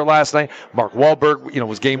was there last night, Mark Wahlberg,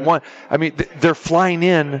 was game one. I mean, they're flying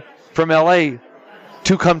in from L.A.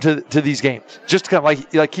 to come to these games. Just to come,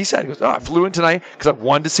 like he said, he goes, I flew in tonight because I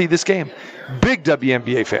wanted to see this game. Big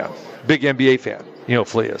WNBA fan, big NBA fan.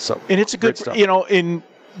 Flea is. So, and it's a good, in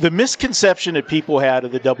the misconception that people had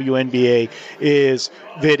of the WNBA is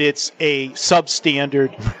that it's a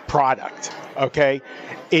substandard product, okay?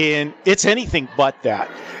 And it's anything but that.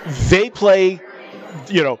 They play,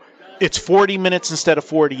 it's 40 minutes instead of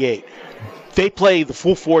 48. they play the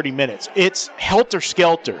full 40 minutes. It's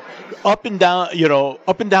helter-skelter, up and down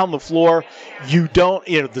the floor. You don't,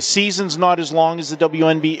 the season's not as long as the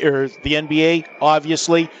WNBA or the NBA,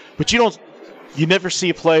 obviously, but you never see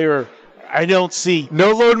a player. I don't see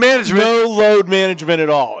no load management at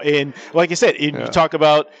all. And like I said, you talk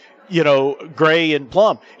about, Gray and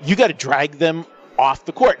Plum, you got to drag them off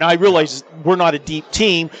the court. Now I realize we're not a deep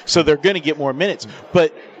team, so they're going to get more minutes,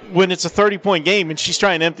 but when it's a 30-point game and she's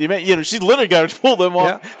trying to empty them, she's literally got to pull them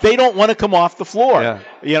off. Yeah. They don't want to come off the floor,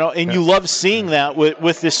 and you love seeing that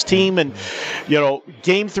with this team. And,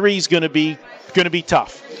 Game 3 is going to be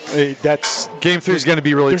tough. Game 3 is going to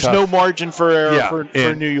be really tough. There's no margin for error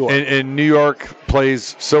for New York. And New York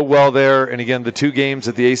plays so well there. And, again, the 2 games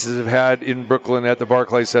that the Aces have had in Brooklyn at the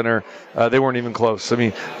Barclays Center, they weren't even close. I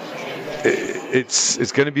mean,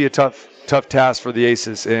 it's going to be a tough task for the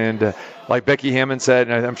Aces. And like Becky Hammond said,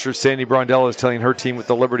 and I'm sure Sandy Brondello is telling her team with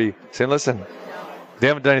the Liberty, saying, listen, they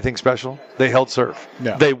haven't done anything special. They held serve.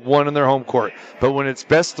 No. They won in their home court. But when it's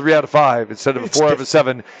best 3 out of 5 instead of 4 out of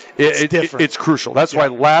 7, it's crucial. That's why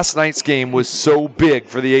last night's game was so big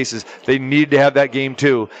for the Aces. They needed to have that game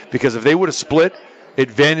too, because if they would have split,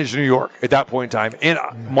 advantage New York at that point in time. And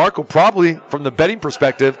Marco, probably from the betting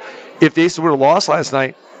perspective, if the Aces would have lost last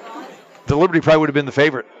night, the Liberty probably would have been the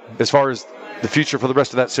favorite as far as the future for the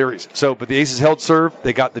rest of that series. But the Aces held serve.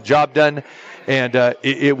 They got the job done, and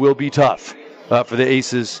it will be tough for the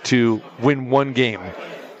Aces to win one game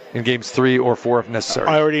in games 3 or 4 if necessary.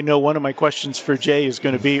 I already know one of my questions for Jay is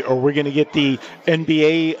going to be, are we going to get the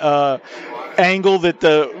NBA angle that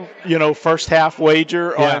the first half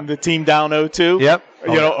wager on the team down 0-2? Yep.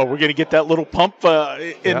 Are we going to get that little pump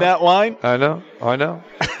in that line? I know.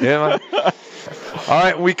 Yeah. All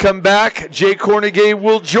right, when we come back, Jay Kornegay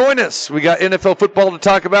will join us. We got NFL football to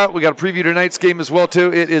talk about. We got a preview tonight's game as well,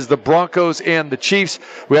 too. It is the Broncos and the Chiefs.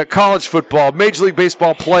 We got college football, Major League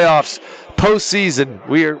Baseball playoffs, postseason.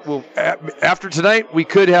 After tonight, we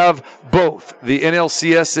could have both the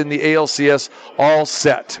NLCS and the ALCS all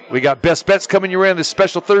set. We got best bets coming your way on this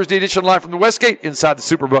special Thursday edition live from the Westgate inside the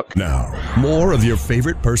Superbook. Now, more of your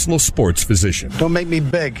favorite personal sports physician. Don't make me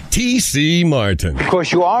big. T.C. Martin. Of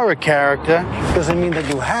course, you are a character. Doesn't mean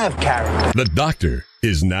that you have character. The doctor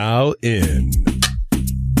is now in.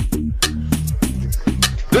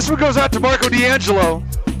 This one goes out to Marco D'Angelo.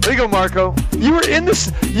 There you go, Marco. You were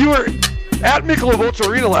at Michelob Ultra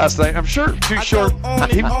Arena last night. I'm sure too short.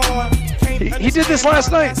 He did this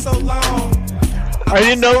last night. I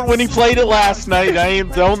didn't know it when he played it last night.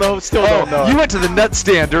 Don't know. You went to the nut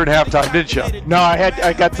stand during halftime, didn't you? No,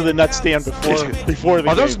 I got to the nut stand before the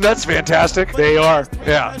Are those nuts fantastic? They are.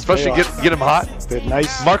 Yeah, especially get them hot. They're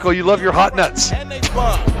nice. Marco, you love your hot nuts.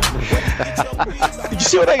 You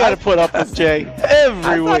see what I got to put up with, Jay?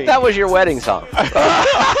 Every week. I thought that was your wedding song.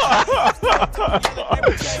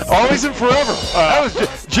 Always and forever. That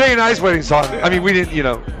was Jay and I's wedding song. I mean, we didn't,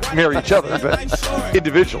 marry each other, but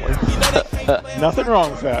individually. Nothing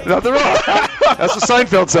wrong with that. Nothing wrong. That's what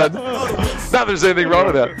Seinfeld said. Not there's anything wrong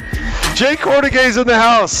with that. Jay Kornegay's in the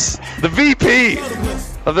house, the VP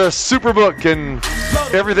of the Superbook and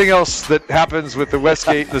everything else that happens with the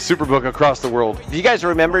Westgate and the Superbook across the world. Do you guys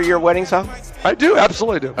remember your wedding song? I do,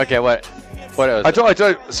 absolutely do. Okay, what was I told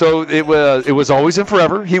you. So it was Always and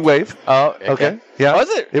Forever. Heat Wave. Oh, okay. Yeah. Was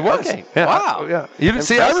it? It was. Okay. Yeah. Wow. Yeah. You didn't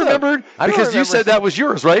see. I remembered because you said that was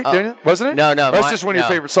yours, right? Daniel? Wasn't it? No. That's just one of your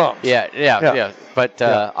favorite songs. Yeah. But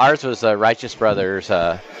ours was Righteous Brothers.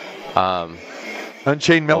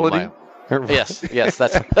 Unchained Melody. Yes.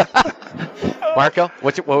 That's Marco.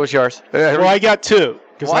 What was yours? Well, I got 2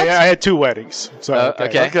 because I had 2 weddings. So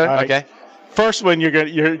okay. First one,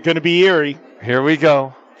 you're gonna be Erie. Here we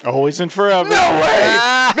go. Always and Forever. No way!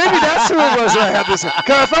 Maybe that's who it was that I had this.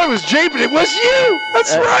 I thought it was Jay, but it was you.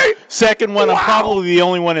 That's right. Second one, I'm probably the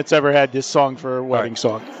only one that's ever had this song for a wedding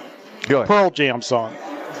song. Go ahead. Pearl Jam song.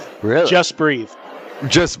 Really? Just Breathe.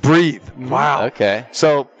 Just Breathe. Wow. Okay.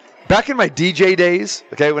 So back in my DJ days,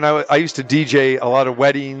 when I used to DJ a lot of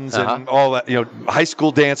weddings and all that, high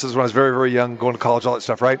school dances when I was very, very young, going to college, all that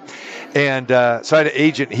stuff, right? And so I had an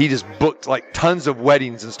agent. He just booked like tons of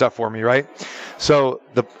weddings and stuff for me, right? So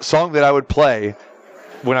the song that I would play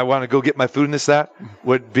when I want to go get my food and that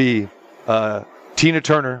would be Tina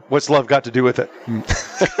Turner, What's Love Got to Do with It?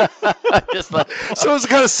 So it was a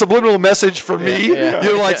kind of subliminal message for me.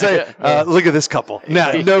 Look at this couple.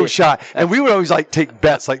 No shot. And we would always take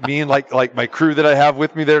bets, like me and like my crew that I have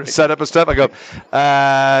with me there to set up and stuff. I go,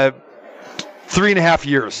 3.5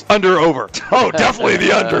 years. Under or over? Oh, definitely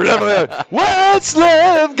the under. Definitely. What's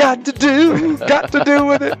love got to do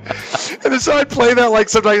with it? And so I'd play that like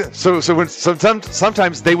sometimes. So when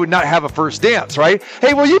sometimes they would not have a first dance, right?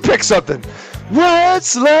 Hey, well, you pick something.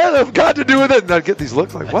 What's love got to do with it? And I'd get these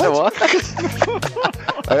looks like, what?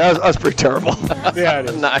 I was pretty terrible. Yeah, it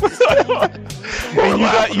is. Nice.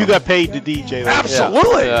 You got paid to DJ. Though.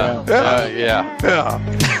 Absolutely. Yeah.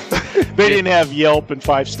 They didn't have Yelp and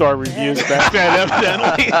 5-star reviews back then,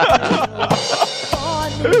 evidently.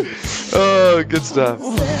 Oh, good stuff.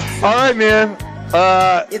 All right, man.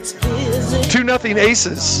 2-0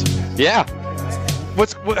 Aces. Yeah.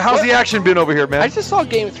 How's the action been over here, man? I just saw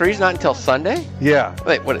Game 3's not until Sunday. Yeah.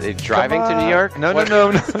 Wait, what are they driving to New York? No.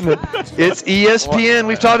 It's ESPN.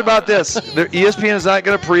 We've talked about this. ESPN is not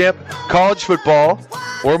going to preempt college football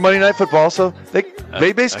or Monday Night Football, so they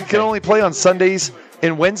basically can only play on Sundays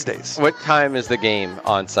and Wednesdays. What time is the game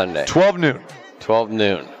on Sunday? 12 noon. 12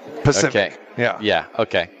 noon. Pacific. Okay. Yeah. Yeah,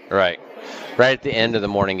 okay. Right at the end of the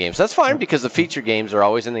morning games. That's fine because the feature games are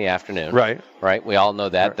always in the afternoon. Right. We all know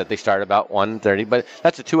that they start about 1:30, but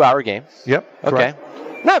that's a 2-hour game. Yep. Okay. Correct.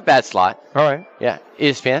 Not a bad slot. All right. Yeah.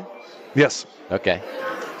 ESPN? Yes. Okay.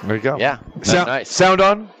 There you go. Yeah. Nice. Sound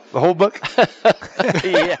on? The whole book?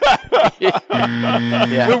 Yeah.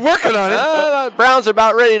 We're working on it. Browns are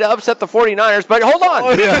about ready to upset the 49ers, but hold on.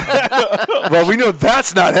 Oh, yeah. Well, we know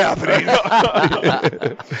that's not happening.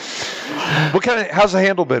 How's the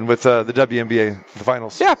handle been with the WNBA, the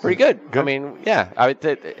finals? Yeah, pretty good. I mean, yeah. A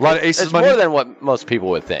lot of aces it's money? more than what most people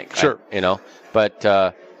would think. Sure. But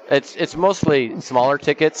it's mostly smaller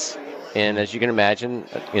tickets, and as you can imagine,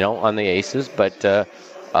 on the aces, but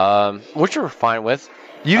which we're fine with.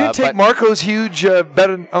 You didn't take Marco's huge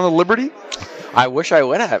bet on the Liberty? I wish I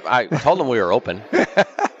would have. I told him we were open.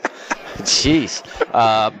 Jeez.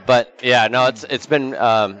 But yeah, no, it's been.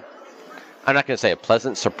 I'm not going to say a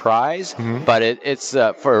pleasant surprise, but it's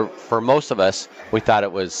for most of us. We thought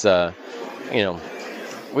it was, we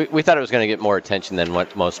thought it was going to get more attention than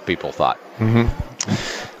what most people thought. All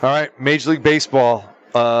right, Major League Baseball.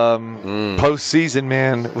 Postseason,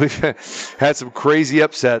 man. We've had some crazy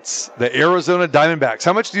upsets. The Arizona Diamondbacks.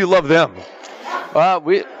 How much do you love them?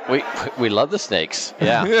 We love the Snakes.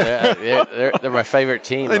 Yeah, they're my favorite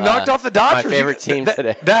team. They knocked off the Dodgers. My favorite team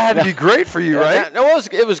today. That had to be great for you, right? No,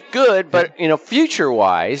 it was good, but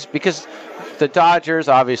future-wise, because the Dodgers,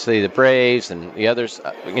 obviously the Braves and the others,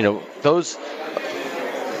 those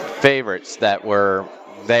favorites that were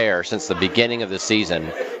there since the beginning of the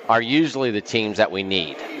season are usually the teams that we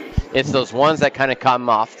need. It's those ones that kind of come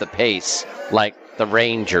off the pace, like the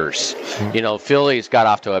Rangers. Phillies got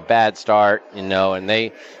off to a bad start, and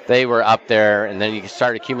they were up there, and then you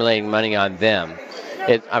start accumulating money on them.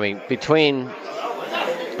 Between,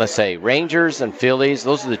 let's say, Rangers and Phillies,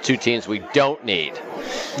 those are the two teams we don't need.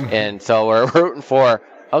 And so we're rooting for,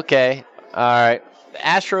 okay, all right, the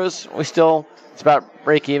Astros, it's about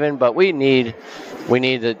break even, but we need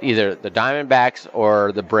either the Diamondbacks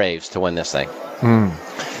or the Braves to win this thing.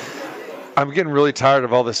 I'm getting really tired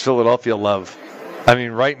of all this Philadelphia love.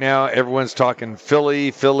 Right now everyone's talking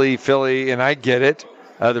Philly, and I get it.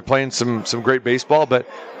 They're playing some great baseball, but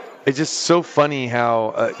it's just so funny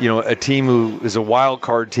how a team who is a wild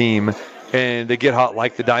card team and they get hot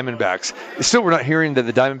like the Diamondbacks. Still, we're not hearing that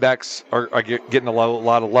the Diamondbacks are getting a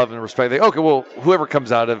lot of love and respect. Okay, well, whoever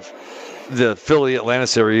comes out of the Philly-Atlanta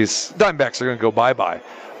series, Diamondbacks are going to go bye-bye.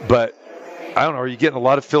 But, I don't know, are you getting a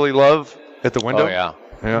lot of Philly love at the window? Oh, yeah.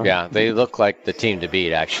 Yeah, they look like the team to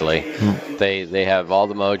beat, actually. They have all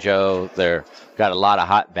the mojo. They've got a lot of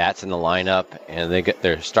hot bats in the lineup, and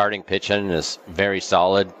their starting pitching is very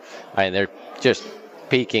solid. They're just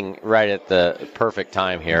peaking right at the perfect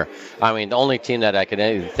time here. The only team that I could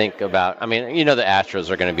even think about, the Astros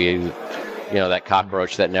are going to be, that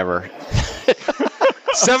cockroach that never...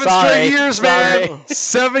 7 straight years, man.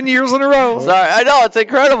 7 years in a row. Sorry, I know it's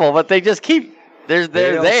incredible, but they just keep they're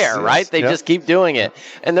there, right? They just keep doing it.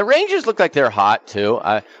 And the Rangers look like they're hot too.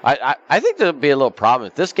 I think there'll be a little problem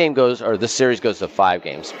if this game goes or this series goes to 5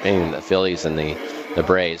 games, meaning the Phillies and the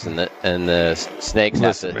Braves and the Snakes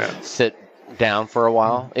have to sit down for a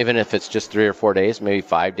while, even if it's just 3 or 4 days, maybe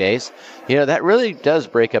 5 days. That really does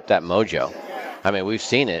break up that mojo. We've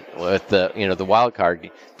seen it with the wild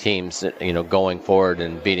card teams, going forward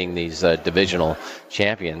and beating these divisional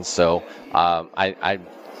champions. So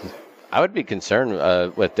I would be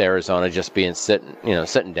concerned with Arizona just being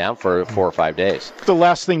sitting down for 4 or 5 days. The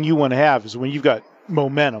last thing you want to have is when you've got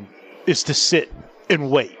momentum is to sit and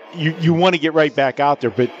wait. You want to get right back out there.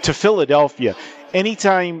 But to Philadelphia,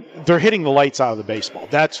 anytime they're hitting the lights out of the baseball,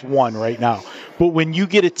 that's one right now. But when you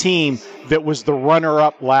get a team that was the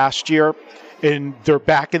runner-up last year, and they're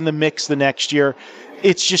back in the mix the next year.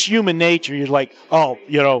 It's just human nature. You're like, oh,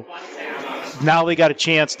 now they got a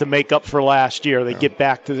chance to make up for last year. They get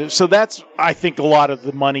back to this. So that's, I think, a lot of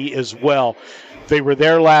the money as well. They were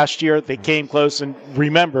there last year. They came close. And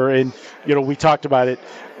remember, and, we talked about it,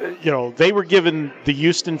 they were giving the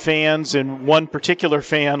Houston fans and one particular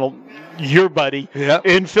fan, your buddy,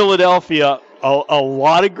 in Philadelphia, a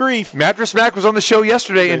lot of grief. Mattress Mac was on the show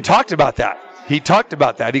yesterday and talked about that. He talked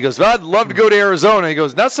about that. He goes, well, I'd love to go to Arizona. He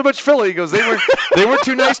goes, not so much Philly. He goes, they weren't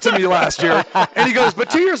too nice to me last year. And he goes, but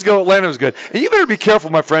 2 years ago, Atlanta was good. And you better be careful,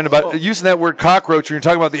 my friend, about using that word cockroach when you're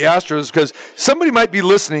talking about the Astros, because somebody might be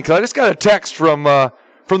listening. Because I just got a text from the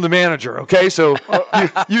manager. Okay, so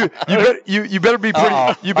you better be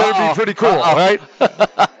pretty cool. All right.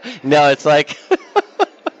 No, it's like.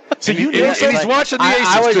 So he's watching the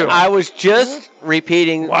Aces too. I was just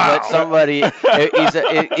repeating what somebody.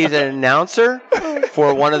 He's an announcer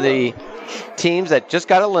for one of the teams that just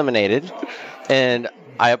got eliminated, and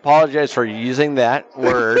I apologize for using that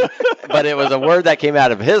word, but it was a word that came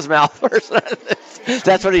out of his mouth first.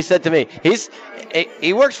 That's what he said to me.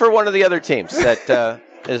 He works for one of the other teams that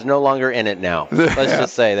is no longer in it now. Let's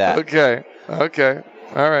just say that. Okay.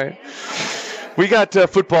 All right. We got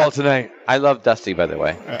football tonight. I love Dusty, by the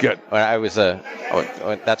way. Good.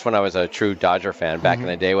 That's when I was a true Dodger fan back in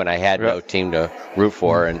the day when I had no team to root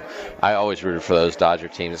for, and I always rooted for those Dodger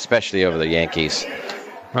teams, especially over the Yankees.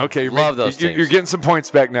 Okay, love those teams. You're getting some points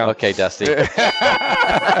back now. Okay, Dusty.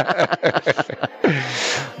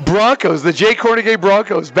 Broncos, the Jay Kornegay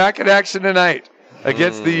Broncos, back in action tonight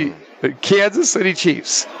against the Kansas City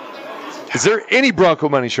Chiefs. Is there any Bronco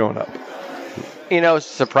money showing up?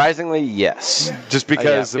 Surprisingly, yes. Just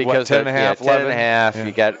because of what, 10.5, 11? 10.5.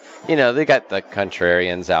 You got, they got the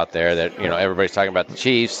contrarians out there that, everybody's talking about the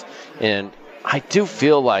Chiefs. And I do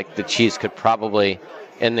feel like the Chiefs could probably,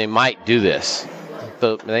 and they might do this,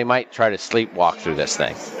 they might try to sleepwalk through this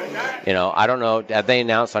thing. I don't know. Have they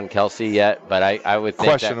announced on Kelsey yet? But I would think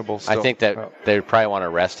questionable that, still. I think that they probably want to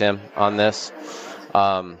arrest him on this.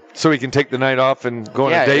 So he can take the night off and go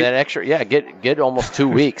on a date? That extra, get almost 2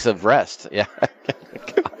 weeks of rest. Yeah.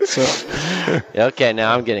 Okay,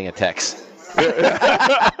 now I'm getting a text. It's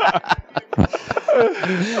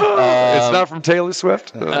not from Taylor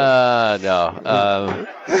Swift? No.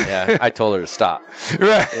 Yeah, I told her to stop.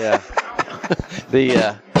 Right. Yeah.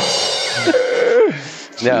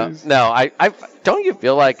 I don't you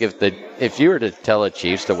feel like if you were to tell the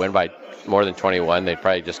Chiefs to win by more than 21, they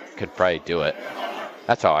could probably do it.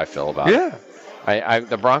 That's how I feel about it.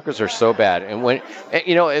 The Broncos are so bad, and when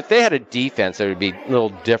if they had a defense, it would be a little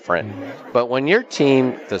different. But when your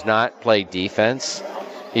team does not play defense,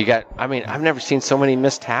 I've never seen so many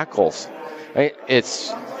missed tackles. Right?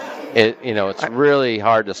 It's really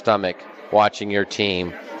hard to stomach watching your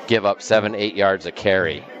team give up 7-8 yards a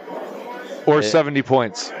carry, or 70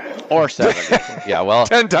 points, or 70. Yeah, well,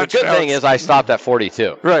 10 touchdowns. The good thing is I stopped at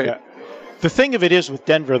 42. Right. Yeah. The thing of it is with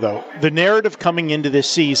Denver, though, the narrative coming into this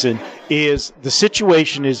season is the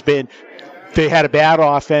situation has been they had a bad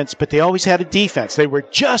offense, but they always had a defense. They were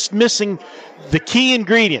just missing the key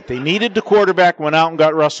ingredient. They needed the quarterback, went out and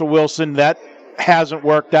got Russell Wilson. That hasn't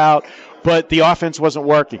worked out, but the offense wasn't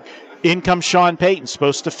working. In comes Sean Payton,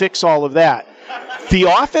 supposed to fix all of that. The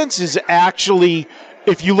offense is actually,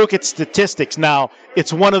 if you look at statistics now,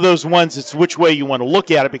 it's one of those ones, it's which way you want to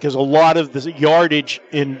look at it, because a lot of the yardage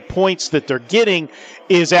in points that they're getting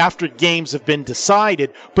is after games have been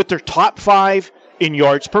decided, but they're top 5 in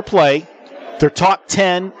yards per play. They're top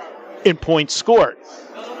 10 in points scored.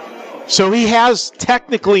 So he has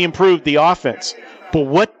technically improved the offense, but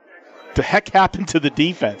what the heck happened to the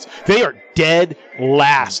defense? They are dead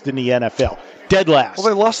last in the NFL. Dead last. Well,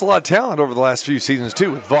 they lost a lot of talent over the last few seasons,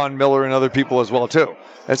 too, with Von Miller and other people as well, too.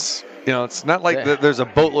 It's not like there's a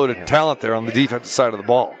boatload of talent there on the defensive side of the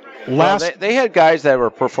ball. They had guys that were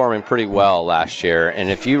performing pretty well last year, and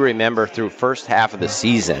if you remember through first half of the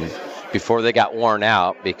season, before they got worn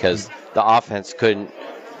out because the offense couldn't,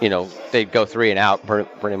 they'd go 3 and out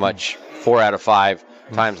pretty much 4 out of 5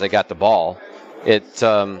 times they got the ball. It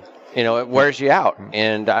wears you out.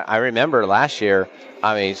 And I remember last year,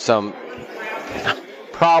 some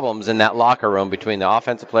problems in that locker room between the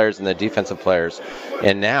offensive players and the defensive players.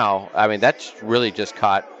 And now, that's really just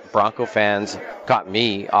caught Bronco fans, caught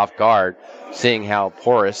me off guard, seeing how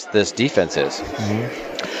porous this defense is.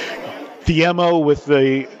 Mm-hmm. The MO with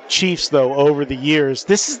the Chiefs, though, over the years,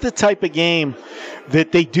 this is the type of game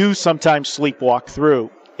that they do sometimes sleepwalk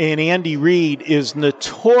through. And Andy Reid is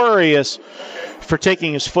notorious for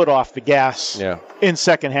taking his foot off the gas in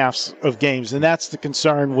second halves of games. And that's the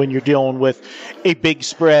concern when you're dealing with a big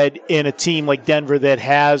spread in a team like Denver that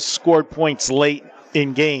has scored points late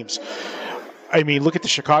in games. I mean, look at the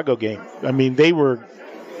Chicago game. I mean, they were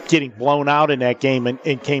getting blown out in that game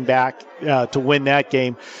and came back to win that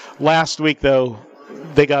game. Last week, though,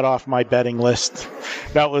 they got off my betting list.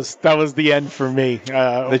 That was the end for me.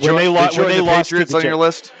 They joined the Patriots on your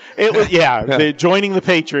list? It was, they're joining the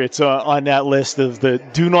Patriots on that list of the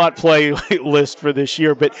do not play list for this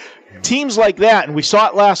year. But teams like that, and we saw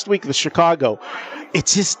it last week with Chicago,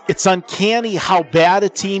 it's uncanny how bad a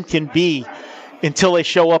team can be until they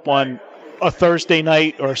show up on a Thursday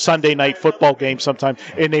night or Sunday night football game sometime,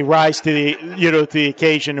 and they rise to the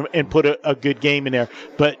occasion and put a good game in there.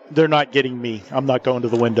 But they're not getting me. I'm not going to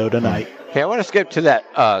the window tonight. Okay, I want to skip to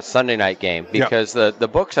that Sunday night game because the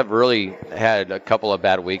books have really had a couple of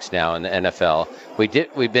bad weeks now in the NFL.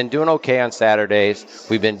 We've been doing okay on Saturdays.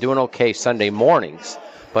 We've been doing okay Sunday mornings.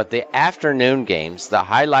 But the afternoon games, the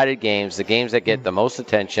highlighted games, the games that get the most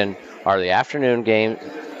attention are the afternoon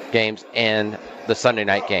games and the Sunday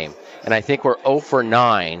night game. And I think we're 0 for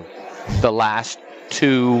 9 the last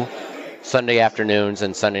 2 Sunday afternoons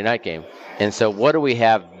and Sunday night game. And so what do we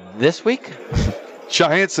have this week?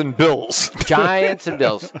 Giants and Bills. Giants and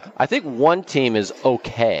Bills. I think one team is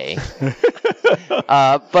okay.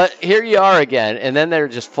 But here you are again, and then they're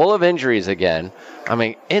just full of injuries again. I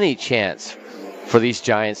mean, any chance for these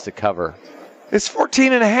Giants to cover? It's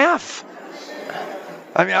 14.5.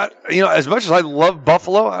 I mean, as much as I love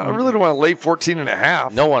Buffalo, I really don't want to lay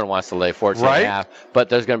 14.5. No one wants to lay 14.5, but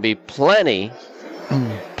there's going to be plenty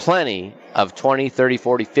of $20, $30,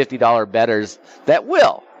 $40, $50 bettors that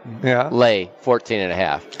will lay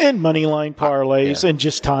 14.5. And money line parlays and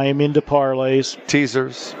just tie them into parlays.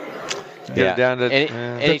 Teasers. Get it down to...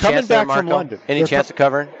 Any chance there, Marco? From London. Any chance of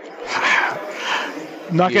covering?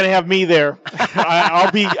 Not going to have me there.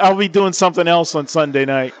 I'll be doing something else on Sunday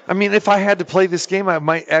night. I mean, if I had to play this game, I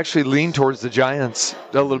might actually lean towards the Giants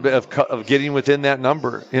a little bit of getting within that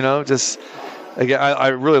number. Just again, I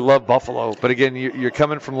really love Buffalo, but again, you're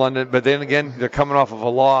coming from London, but then again, they're coming off of a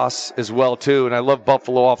loss as well too, and I love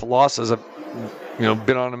Buffalo off of losses. I've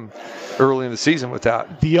been on them early in the season with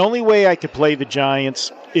that. The only way I could play the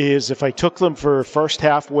Giants is if I took them for a first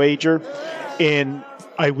half wager, and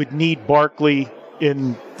I would need Barkley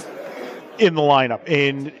in the lineup,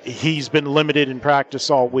 and he's been limited in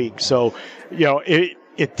practice all week. So,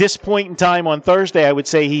 at this point in time on Thursday, I would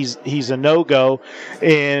say he's a no-go,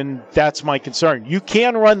 and that's my concern. You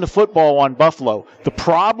can run the football on Buffalo. The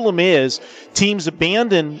problem is teams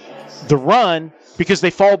abandon the run because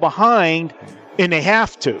they fall behind, and they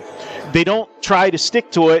have to. They don't try to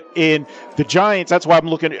stick to it. In the Giants, that's why I'm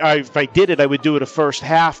looking. If I did it, I would do it a first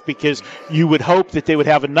half, because you would hope that they would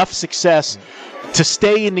have enough success to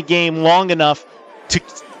stay in the game long enough to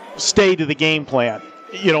stay to the game plan,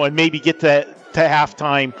 and maybe get to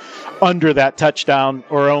halftime under that touchdown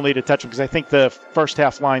or only to touch them, because I think the first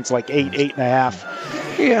half line's like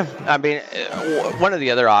 8.5. Yeah, I mean, one of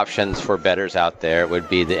the other options for bettors out there would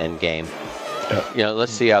be the end game.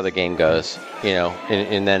 Let's see how the game goes,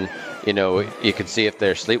 and then, you can see if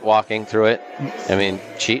they're sleepwalking through it. I mean,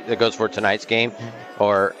 that goes for tonight's game,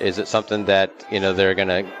 or is it something that, they're going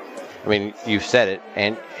to, I mean, you've said it,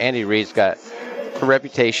 and Andy Reid's got a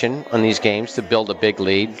reputation on these games to build a big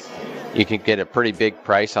lead. You can get a pretty big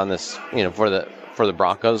price on this, for the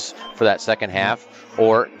Broncos for that second half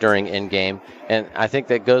or during end game. And I think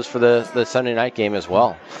that goes for the Sunday night game as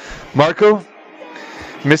well. Marco,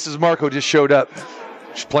 Mrs. Marco just showed up.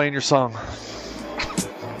 She's playing your song.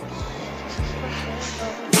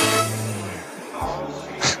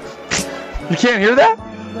 You can't hear that?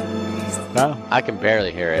 No. I can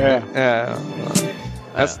barely hear it. Yeah.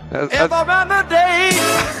 That's oh,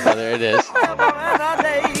 there it is.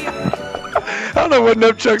 I don't know what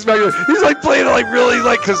Nupchuck's back there. He's like playing it really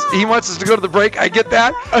because he wants us to go to the break. I get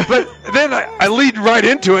that. But then I lead right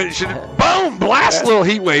into it. Boom, blast, little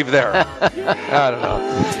heat wave there. I don't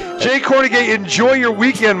know. Jay Kornegay, enjoy your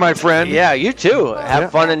weekend, my friend. Yeah, you too.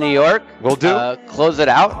 Have fun in New York. Will do. Close it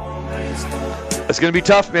out. It's going to be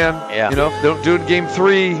tough, man. Yeah. Don't do it in game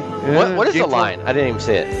 3. What is the line? I didn't even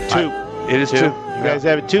see it. 2. It is 2. You guys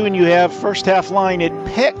have it 2, and you have first half line at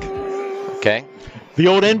pick. Okay. The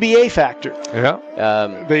old NBA factor. Yeah.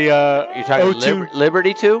 You're talking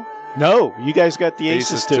Liberty 2? No, you guys got the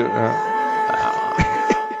Aces 2. You're not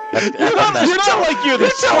like you're the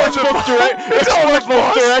sports book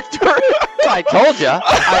director. I told you.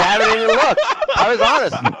 I haven't even looked. I was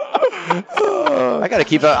honest. I got to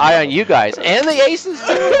keep an eye on you guys and the Aces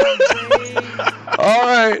too. All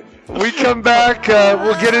right. We come back.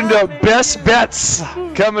 We'll get into best bets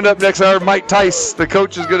coming up next hour. Mike Tice, the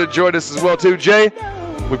coach, is going to join us as well, too. Jay,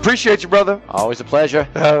 we appreciate you, brother. Always a pleasure.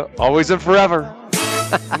 Always and forever.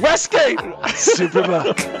 Westgate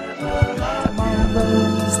Superbook.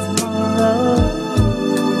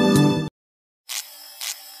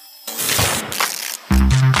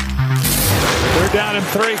 They're down in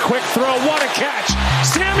 3. Quick throw. What a catch.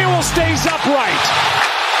 Samuel stays upright.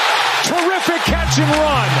 Terrific catch and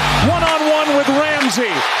run. One-on-one with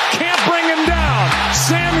Ramsey. Can't bring him down.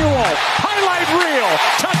 Samuel. Highlight reel.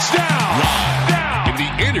 Touchdown. Down. In the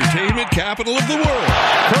entertainment capital of the world.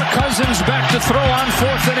 Kirk Cousins back to throw on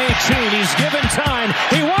 4th and 18. He's given time.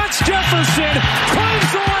 He wants Jefferson. Climbs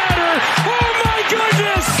the ladder. Oh, my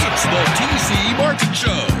goodness. It's the TC Martin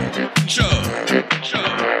Show.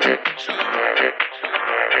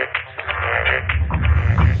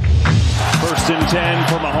 First and 10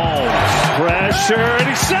 for Mahomes. Pressure, and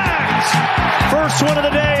he sacks. First one of the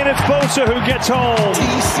day, and it's Bosa who gets home.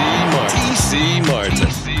 TC Martin.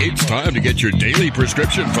 It's time to get your daily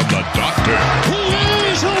prescription from the doctor. He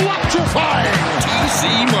is electrifying.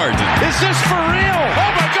 TC Martin. Is this for real?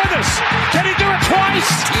 Oh, my goodness. Can he do it twice?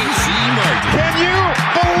 TC Martin. Can you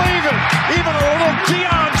believe it? Even a little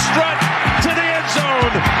Dion strut to the end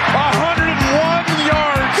zone. 101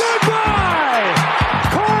 yards. Goodbye.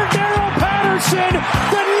 Cordero Patterson,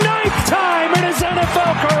 the 9th time in his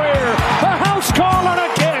NFL career. A house call on a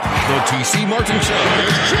kick. The TC Martin Show.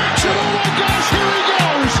 Jackson, oh my gosh, here he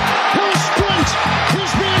goes. He'll sprint.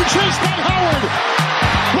 He's being chased by Howard.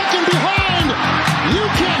 Looking behind. You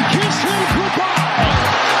can kiss him goodbye.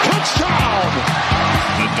 Touchdown.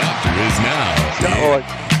 The doctor is now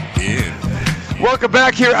in. Welcome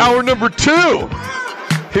back here, hour number 2.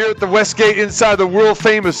 Here at the Westgate inside the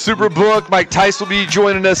world-famous Superbook. Mike Tice will be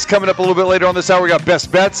joining us coming up a little bit later on this hour. We got Best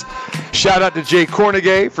Bets. Shout out to Jay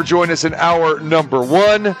Cornegay for joining us in hour number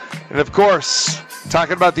 1. And, of course,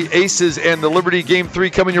 talking about the Aces and the Liberty Game 3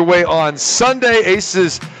 coming your way on Sunday.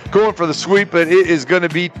 Aces going for the sweep, but it is going to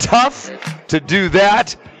be tough to do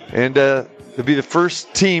that. And they'll be the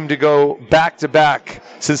first team to go back-to-back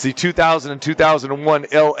since the 2000 and 2001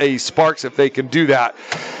 L.A. Sparks, if they can do that.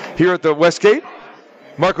 Here at the Westgate,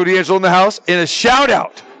 Marco D'Angelo in the house, and a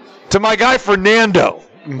shout-out to my guy Fernando,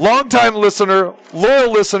 longtime listener,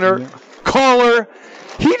 loyal listener, caller.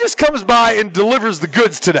 He just comes by and delivers the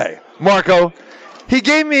goods today, Marco. He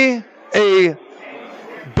gave me a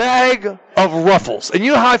bag of Ruffles, and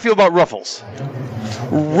you know how I feel about Ruffles.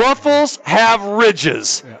 Ruffles have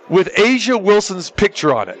ridges with Asia Wilson's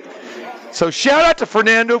picture on it. So shout out to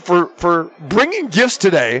Fernando for bringing gifts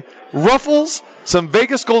today. Ruffles, some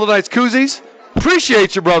Vegas Golden Knights koozies.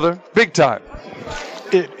 Appreciate you, brother. Big time.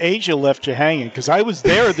 Asia left you hanging because I was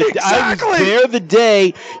there. Exactly. I was there the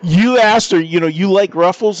day you asked her. You like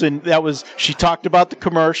Ruffles, and that was she talked about the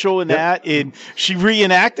commercial and that, and she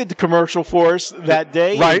reenacted the commercial for us that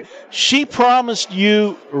day. Right. She promised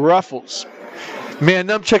you Ruffles. Man,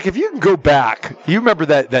 Numchuck, if you can go back, you remember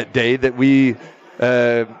that day that we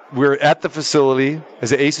were at the facility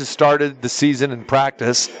as the Aces started the season in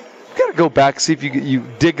practice. You got to go back, see if you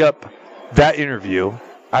dig up that interview.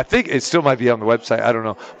 I think it still might be on the website. I don't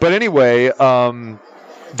know. But anyway,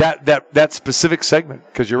 that specific segment,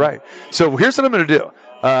 because you're right. So here's what I'm going to do.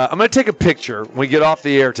 I'm going to take a picture when we get off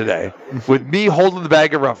the air today with me holding the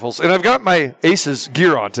bag of Ruffles. And I've got my Aces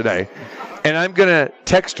gear on today. And I'm going to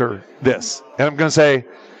text her this. And I'm going to say,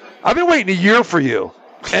 I've been waiting a year for you.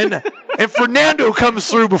 And Fernando comes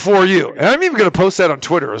through before you. And I'm even going to post that on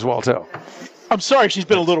Twitter as well, too. I'm sorry she's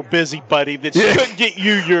been a little busy, buddy, that she couldn't get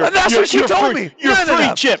you your free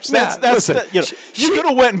chips. Listen, she could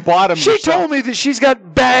have went and bought them. She told me that she's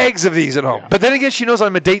got bags of these at home. But then again, she knows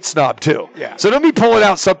I'm a date snob, too. Yeah. So don't be pulling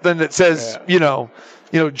out something that says,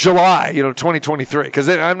 July, 2023, because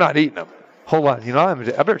I'm not eating them. Hold on, I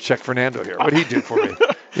better check Fernando here. What'd he do for me?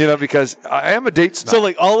 Because I am a date snob.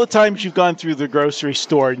 So, all the times you've gone through the grocery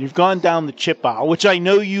store and you've gone down the chip aisle, which I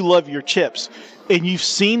know you love your chips, and you've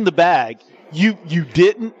seen the bag, you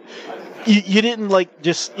didn't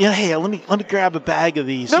just hey, let me grab a bag of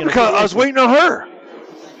these. No, because I was waiting on her.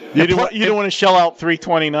 You don't want to shell out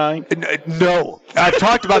 $3.29? No. I've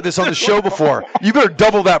talked about this on the show before. You better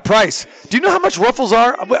double that price. Do you know how much Ruffles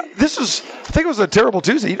are? I think it was a terrible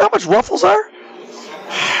Tuesday. You know how much Ruffles are?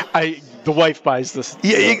 The wife buys this.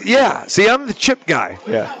 Yeah. See, I'm the chip guy.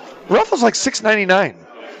 Yeah. Ruffles like $6.99.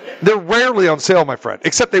 They're rarely on sale, my friend,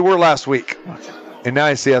 except they were last week. And now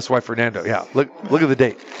I see that's why Fernando. Yeah, look at the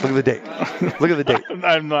date. Look at the date. Look at the date.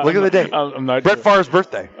 Look at the date. I'm not. Brett Favre's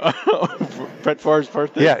birthday. Brett Favre's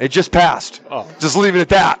birthday? Yeah, it just passed. Oh. Just leave it at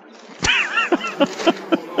that.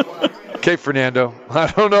 Okay, Fernando.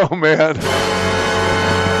 I don't know, man.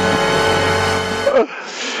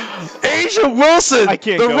 Asia Wilson,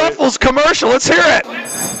 the Ruffles commercial. Let's hear it.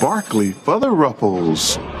 Barkley for the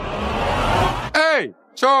Ruffles. Hey,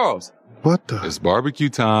 Charles. What the? It's barbecue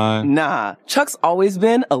time. Nah, Chuck's always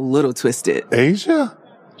been a little twisted. Asia?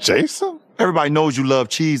 Jason? Everybody knows you love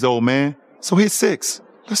cheese, old man. So hit 6.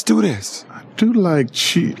 Let's do this. I do like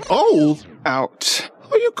cheese. Old? Ouch.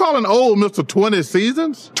 Who you calling old, Mr. 20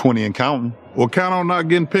 seasons? 20 and counting. Well, count on not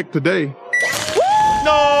getting picked today.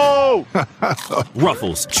 No!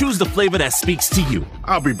 Ruffles, choose the flavor that speaks to you.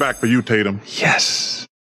 I'll be back for you, Tatum. Yes.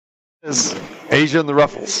 Asia and the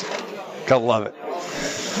Ruffles. Gotta love it.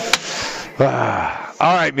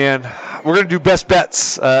 All right, man. We're going to do Best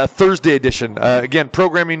Bets, Thursday edition. Again,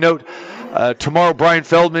 programming note, tomorrow Brian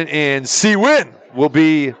Feldman and C-Win will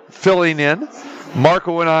be filling in.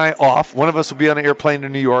 Marco and I off. One of us will be on an airplane to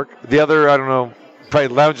New York. The other, I don't know, probably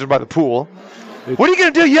lounging by the pool. What are you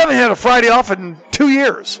going to do? You haven't had a Friday off in 2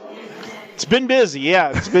 years. It's been busy.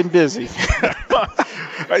 Yeah, it's been busy.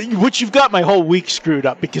 Which you've got my whole week screwed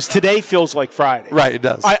up because today feels like Friday. Right, it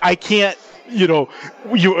does. I can't,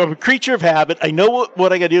 I'm a creature of habit. I know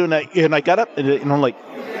what I got to do, and I got up, and I'm like,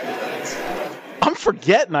 I'm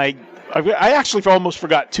forgetting. I actually almost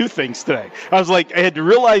forgot 2 things today. I was like, I had to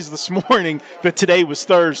realize this morning that today was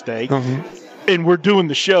Thursday, and we're doing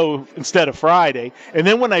the show instead of Friday. And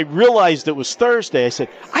then when I realized it was Thursday, I said,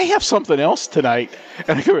 I have something else tonight.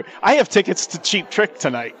 And I have tickets to Cheap Trick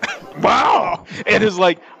tonight. Wow! And it's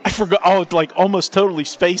like, I forgot, almost totally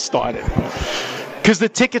spaced on it. Because the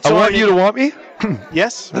tickets I want you to want me?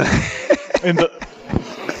 Yes. And the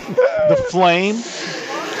flame.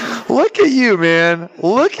 Look at you, man.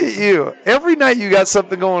 Look at you. Every night you got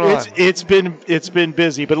something going on. It's been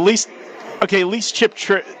busy, but at least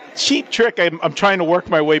Cheap Trick, I'm trying to work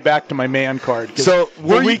my way back to my man card. So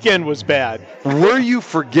the weekend was bad. Were you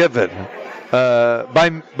forgiven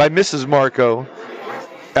by Mrs. Marco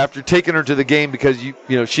after taking her to the game because she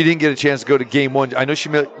didn't get a chance to go to game 1? I know she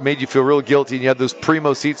made you feel real guilty, and you had those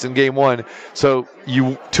primo seats in game 1. So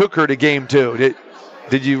you took her to game 2.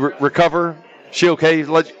 Did you recover? She okay?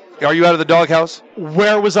 Are you out of the doghouse?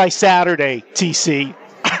 Where was I Saturday, TC?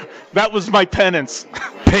 That was my penance.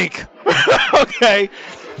 Pink. Okay.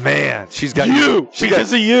 Man, she's got you.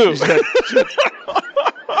 Because of you.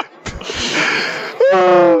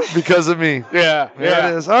 Because of me. Yeah.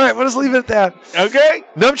 There it is. All right, we'll just leave it at that. Okay.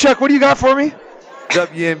 Numchuck, what do you got for me?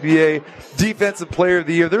 WNBA Defensive Player of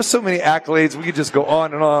the Year. There's so many accolades. We could just go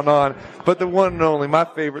on and on and on. But the one and only, my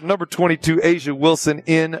favorite, number 22, Asia Wilson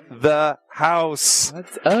in the house.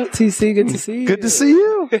 What's up, TC? Good to see you. Good to see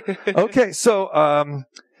you. Okay, so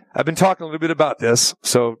I've been talking a little bit about this,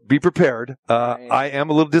 so be prepared. I am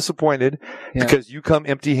a little disappointed because you come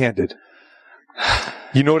empty-handed.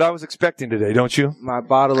 You know what I was expecting today, don't you? My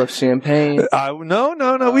bottle of champagne.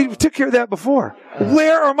 No. We took care of that before.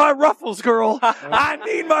 Where are my ruffles, girl? I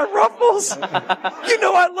need my ruffles. You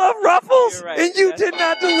know I love ruffles, right. and you did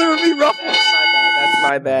not deliver me ruffles. That's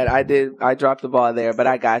my bad. I dropped the ball there, but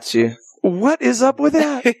I got you. What is up with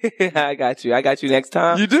that? I got you. I got you next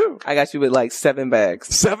time. You do? I got you with like 7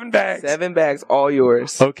 bags. 7 bags? 7 bags, all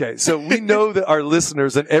yours. Okay, so we know that our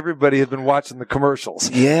listeners and everybody has been watching the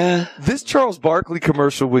commercials. Yeah. This Charles Barkley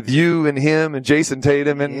commercial with you and him and Jason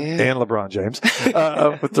Tatum and LeBron James,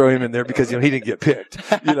 we'll throw him in there because he didn't get picked.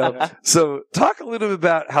 So talk a little bit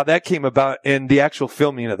about how that came about and the actual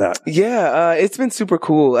filming of that. Yeah, it's been super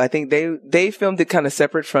cool. I think they filmed it kind of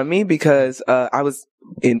separate from me because I was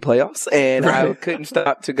in playoffs and I couldn't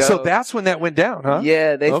stop to go. So that's when that went down, huh?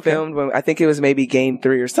 Yeah, they filmed when I think it was maybe game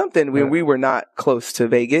 3 or something when we were not close to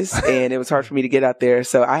Vegas and it was hard for me to get out there.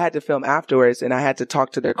 So I had to film afterwards and I had to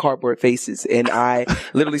talk to their cardboard faces and I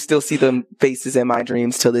literally still see them faces in my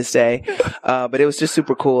dreams till this day. But it was just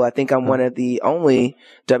super cool. I think I'm one of the only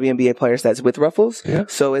WNBA players that's with Ruffles. Yeah.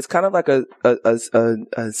 So it's kind of like a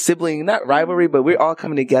sibling, not rivalry, but we're all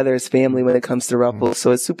coming together as family when it comes to Ruffles.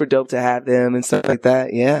 So it's super dope to have them and stuff like that.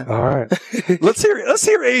 Yeah. All right. Let's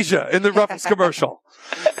hear Asia in the Ruffles commercial.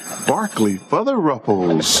 Barkley for the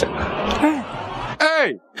Ruffles.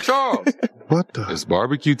 Hey, Charles. What the? It's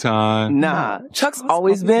barbecue time. Nah, Chuck's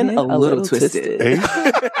always been a little twisted.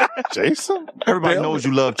 Jason? Everybody knows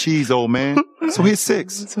you love cheese, old man. So hit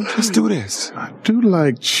 6. Let's do this. I do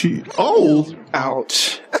like cheese. Old?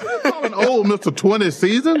 Ouch. Calling old, Mr. 20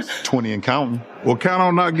 seasons? 20 and counting. Well, count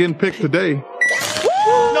on not getting picked today.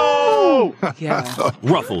 No! Yeah.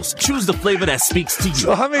 Ruffles, choose the flavor that speaks to you.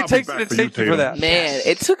 So how many takes did it take you for that? Man,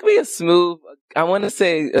 it took me a smooth I want to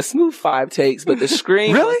say a smooth 5 takes, but the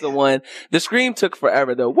scream was the one. The scream took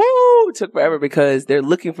forever. The woo took forever because they're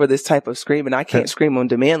looking for this type of scream, and I can't scream on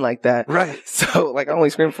demand like that. Right. So, like, I only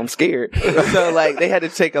scream if I'm scared. So, like, they had to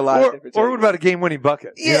take a lot of different takes. Or what about a game-winning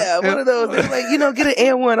bucket? Yeah, one of those. They're like, get an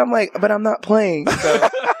and one. I'm like, but I'm not playing. So,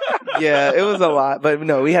 yeah, it was a lot. But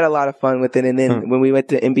no, we had a lot of fun with it. And then when we went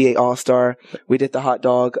to NBA All-Star, we did the hot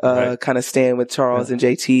dog kind of stand with Charles and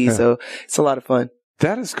JT. So it's a lot of fun.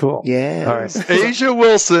 That is cool. Yeah. All right. Asia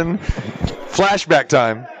Wilson, flashback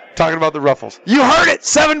time, talking about the Ruffles. You heard it.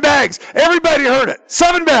 7 bags. Everybody heard it.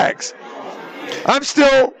 7 bags. I'm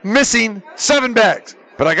still missing 7 bags,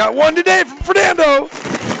 but I got 1 today from Fernando.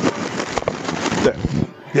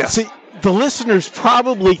 Yeah. See, the listeners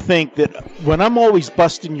probably think that when I'm always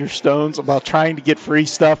busting your stones about trying to get free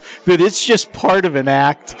stuff, that it's just part of an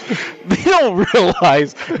act. They don't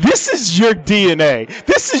realize this is your DNA.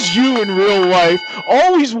 This is you in real life,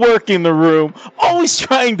 always working the room, always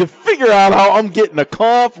trying to figure out how I'm getting a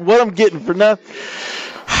comp, what I'm getting for nothing.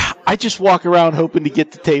 I just walk around hoping to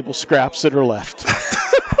get the table scraps that are left.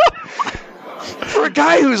 For a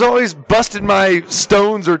guy who's always busted my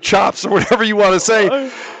stones or chops or whatever you want to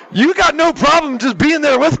say, you got no problem just being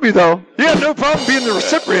there with me, though. You have no problem being the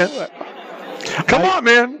recipient. Come on,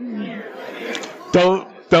 man.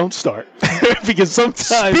 Don't start. Because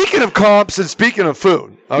sometimes... Speaking of comps and speaking of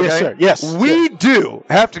food, okay? Yes, sir. Yes. We do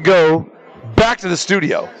have to go back to the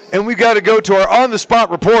studio, and we got to go to our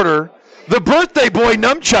on-the-spot reporter, the birthday boy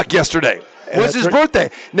Numchuck yesterday. Was his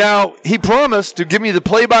birthday. Now, he promised to give me the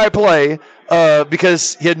play-by-play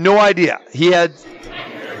because he had no idea. He had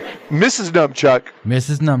Mrs. Numchuck.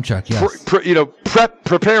 Yes.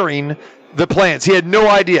 Preparing the plans. He had no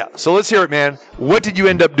idea. So let's hear it, man. What did you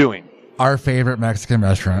end up doing? Our favorite Mexican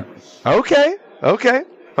restaurant. Okay.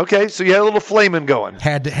 So you had a little flaming going.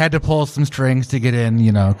 Had to pull some strings to get in,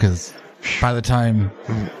 because by the time,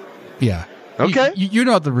 yeah. Okay. You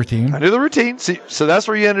know the routine. I knew the routine. So that's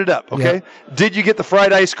where you ended up, okay? Yeah. Did you get the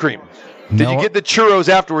fried ice cream? No. Did you get the churros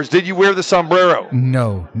afterwards? Did you wear the sombrero?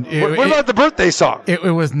 No. What about the birthday song? It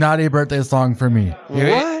was not a birthday song for me.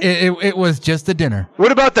 What? It was just a dinner.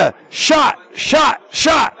 What about the shot?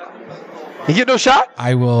 You get no shot?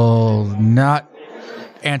 I will not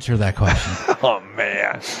answer that question. Oh,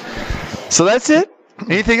 man. So that's it?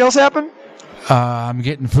 Anything else happen? I'm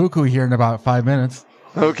getting Fuku here in about 5 minutes.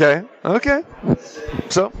 Okay.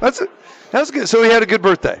 So that's it. That was good. So he had a good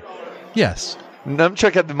birthday. Yes.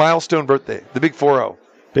 Numchuck had the milestone birthday, the big 4-0.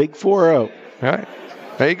 Big 4-0. All right.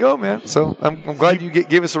 There you go, man. So I'm glad you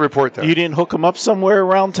gave us a report there. You didn't hook him up somewhere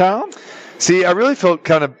around town? See, I really felt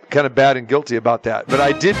kind of bad and guilty about that, but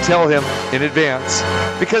I did tell him in advance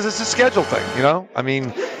because it's a schedule thing, I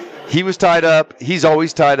mean, he was tied up. He's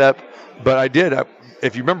always tied up, but I did.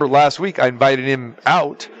 If you remember last week, I invited him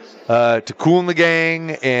out to Cool in the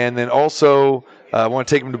Gang, and then also I want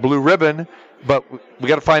to take him to Blue Ribbon, but we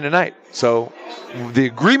got to find a night. So the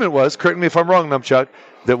agreement was, correct me if I'm wrong, Numchuck,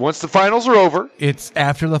 that once the finals are over, it's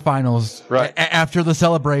after the finals, right? After the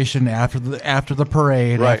celebration, after the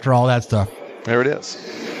parade, right. After all that stuff. There it is.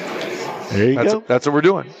 There you go. That's what we're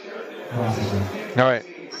doing. All right,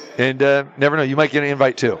 and never know, you might get an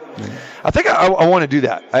invite too. Mm-hmm. I think I want to do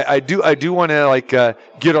that. I do want to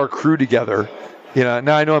get our crew together.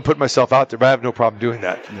 Now I know I'm putting myself out there, but I have no problem doing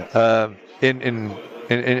that. Yeah.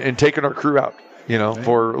 And taking our crew out,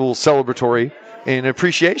 for a little celebratory and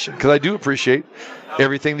appreciation, because I do appreciate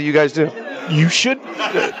everything that you guys do. You should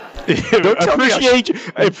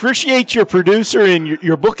appreciate your producer and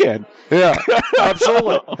your bookend. Yeah,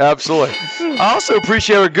 absolutely. I also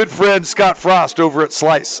appreciate our good friend Scott Frost over at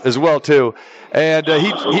Slice as well too, and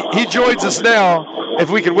he joins us now if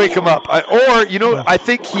we can wake him up. I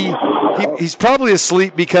think he's probably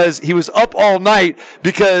asleep because he was up all night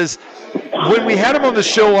because. When we had him on the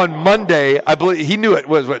show on Monday, I believe he knew it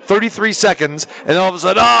was 33 seconds, and all of a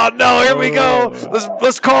sudden, oh no, here we go.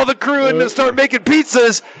 Let's call the crew and start making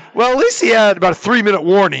pizzas. Well, at least he had about a 3-minute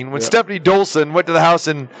warning when Stephanie Dolson went to the house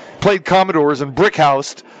and played Commodores and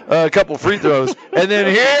brickhoused a couple free throws, and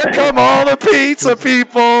then here come all the pizza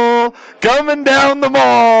people coming down the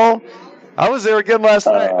mall. I was there again last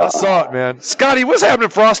night. I saw it, man. Scotty, what's happening,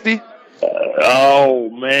 Frosty? Oh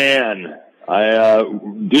man.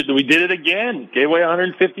 We did it again. Gave away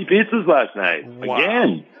 150 pizzas last night. Wow.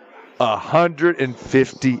 Again.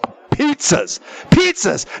 150 pizzas,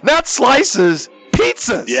 not slices,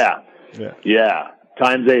 pizzas. Yeah.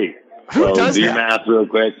 Times 8. Who does do that? Your math real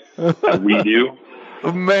quick. We do.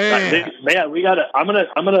 Man, we got to. I'm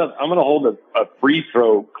gonna hold a free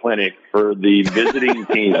throw clinic for the visiting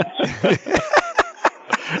teams.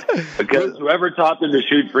 Because whoever taught them to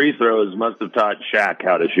shoot free throws must have taught Shaq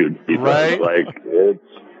how to shoot free throws. Right. Like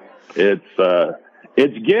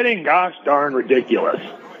it's getting gosh darn ridiculous.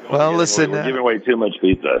 Well, listen. We're giving away too much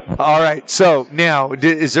pizza. All right. So now,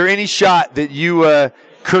 is there any shot that you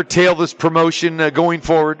curtail this promotion going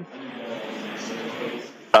forward?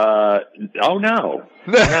 Oh no.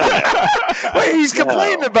 Wait, he's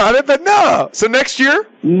complaining about it, but no. So next year?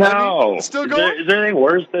 No. Still going? Is there anything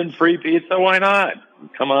worse than free pizza? Why not?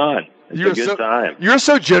 Come on. It's a good time. You're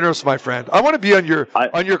so generous, my friend. I want to be on your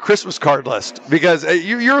Christmas card list because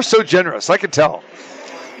you're so generous. I can tell.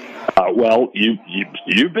 Well,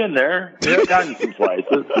 you've been there. You've gotten some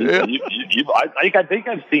slices. Yeah. I think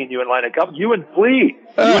I've seen you in line a couple. You and Flea.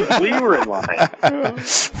 You and Flea were in line.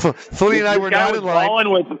 Flea and I were not in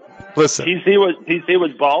line. Listen, TC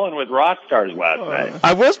was balling with rock stars last night.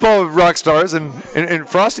 I was balling with rock stars, and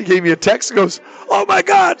Frosty gave me a text and goes, "Oh my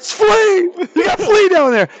God, it's Flea! You got Flea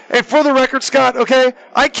down there." And for the record, Scott, okay,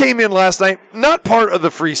 I came in last night, not part of the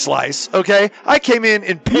free slice, okay. I came in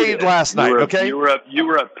and paid last night, okay. You were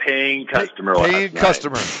a paying customer. Paying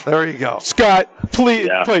customer. There you go, Scott. Please.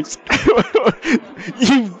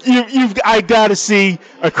 I gotta see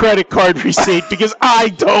a credit card receipt because I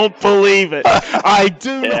don't believe it. I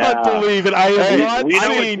do not believe it. I have not we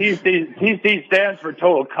know seen. what TC stands for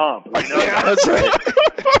total comp. We know That's right.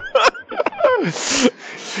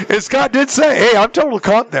 And Scott did say, "Hey, I'm total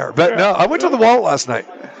comp there," but no, I went to the wallet last night.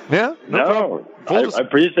 Yeah, no. I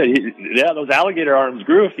appreciate it. Those alligator arms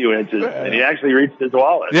grew a few inches, and he actually reached his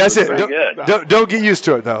wallet. Yeah, that's it. Good. Don't get used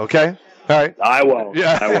to it, though, okay? All right. I won't.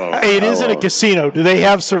 Yeah. I won't. Hey, it isn't a casino. Do they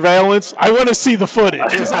have surveillance? I want to see the footage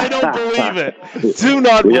because I don't believe it. Do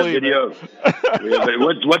not believe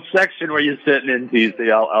it. What section were you sitting in,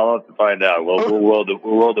 TC? I'll have to find out. We'll roll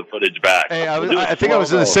the footage back. Hey, I think I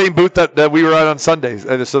was in the same booth that we were at on Sundays.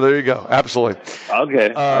 So there you go. Absolutely.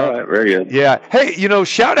 Okay. All right. Very good. Yeah. Hey,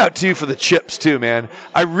 shout out to you for the chips too, man.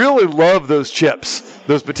 I really love those chips,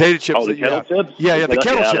 those potato chips. Oh, the kettle chips? Yeah, the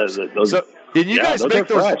kettle chips. And you guys make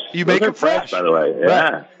those fresh. You make them fresh, by the way.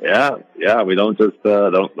 Yeah. We don't just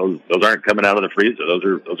those aren't coming out of the freezer.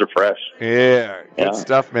 Those are fresh. Yeah, good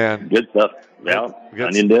stuff, man. Good stuff. Yeah,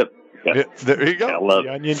 onion dip. Yeah, there you go. I love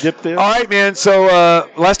the onion dip there. All right, man. So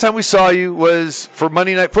last time we saw you was for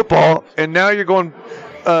Monday Night Football, and now you're going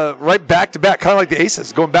right back to back, kind of like the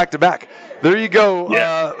Aces, going back to back. There you go.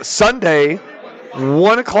 Yeah. Sunday,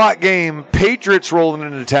 1:00 game. Patriots rolling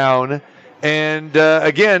into town. And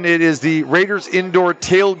again, it is the Raiders indoor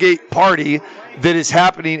tailgate party that is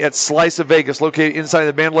happening at Slice of Vegas, located inside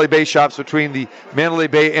the Mandalay Bay shops between the Mandalay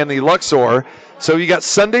Bay and the Luxor. So you got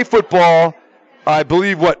Sunday football. I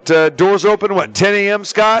believe, doors open, 10 a.m.,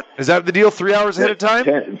 Scott? Is that the deal, 3 hours ahead of time?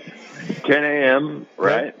 10 a.m.,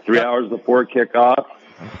 right? 3 hours before kickoff.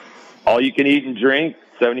 All you can eat and drink,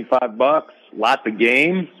 $75. Lots of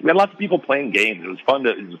games. We had lots of people playing games. It was fun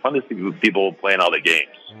to see people playing all the games.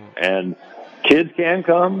 And kids can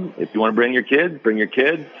come. If you want to bring your kids, bring your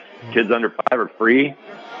kids. Kids under 5 are free.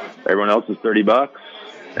 Everyone else is $30.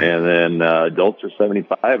 And then adults are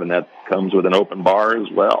 $75, and that comes with an open bar as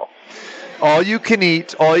well. All you can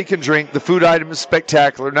eat, all you can drink. The food item is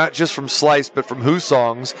spectacular, not just from Slice, but from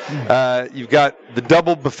Hoosong's. You've got the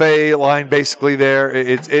double buffet line basically there.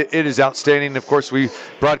 It is outstanding. Of course, we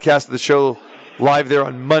broadcasted the show live there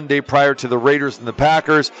on Monday prior to the Raiders and the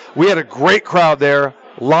Packers. We had a great crowd there.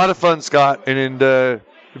 A lot of fun, Scott, and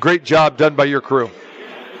great job done by your crew.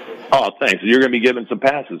 Oh, thanks. You're going to be giving some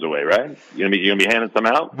passes away, right? You're going to be handing some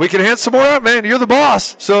out? We can hand some more out, man. You're the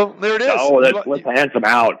boss. So there it is. Oh, let's hand some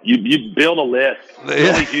out. You build a list.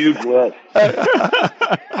 Build a huge list.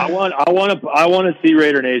 I want to see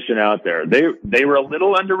Raider Nation out there. They were a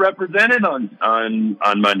little underrepresented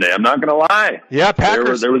on Monday. I'm not going to lie. Yeah,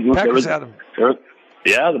 Packers. Packers had them.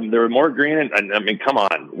 Yeah, there were more green. And I mean, come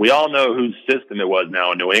on. We all know whose system it was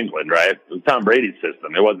now in New England, right? It was Tom Brady's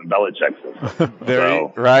system. It wasn't Belichick's system.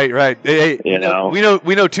 Right. Hey,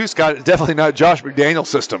 we know too, Scott. It's definitely not Josh McDaniel's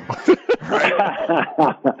system.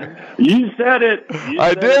 You said it.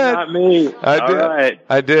 I did. Not me. I did. All right.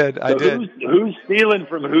 I did. Who's stealing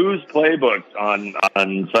from whose playbook on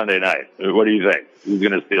Sunday night? What do you think? Who's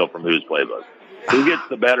going to steal from whose playbook? Who gets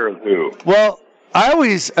the better of who? Well, I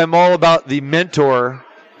always am all about the mentor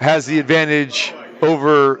has the advantage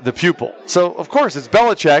over the pupil. So, of course, it's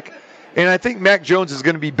Belichick, and I think Mac Jones is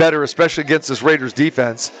going to be better, especially against this Raiders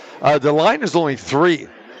defense. The line is only 3.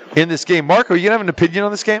 in this game. Marco, you going to have an opinion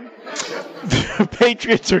on this game? The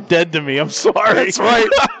Patriots are dead to me. I'm sorry. That's right.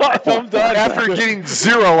 I'm done. After getting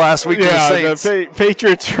 0 last week, the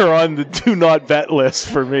Patriots are on the do not bet list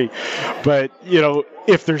for me. But,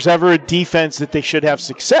 if there's ever a defense that they should have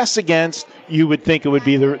success against, you would think it would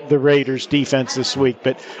be the Raiders' defense this week.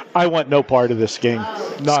 But I want no part of this game.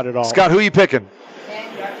 Not at all. Scott, who are you picking?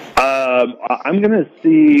 I'm going to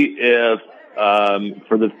see if,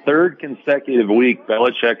 for the third consecutive week,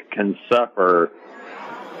 Belichick can suffer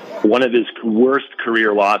one of his worst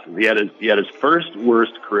career losses. He had his first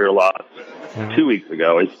worst career loss 2 weeks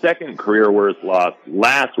ago, his second career worst loss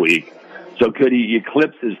last week. So could he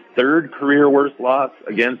eclipse his third career worst loss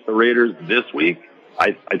against the Raiders this week?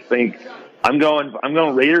 I think I'm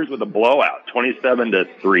going Raiders with a blowout,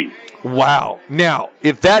 27-3. Wow. Now,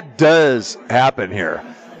 if that does happen here,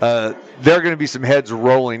 there are going to be some heads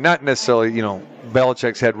rolling, not necessarily,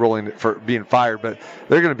 Belichick's head rolling for being fired, but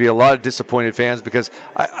there are going to be a lot of disappointed fans because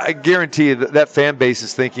I guarantee you that fan base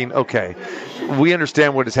is thinking, okay, we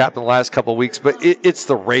understand what has happened the last couple of weeks, but it's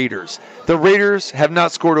the Raiders. The Raiders have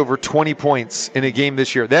not scored over 20 points in a game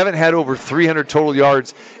this year. They haven't had over 300 total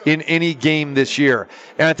yards in any game this year.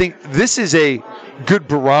 And I think this is a good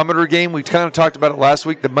barometer game. We kind of talked about it last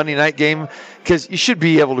week, the Monday night game, because you should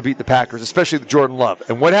be able to beat the Packers, especially with Jordan Love.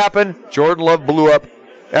 And what happened? Jordan Love blew up,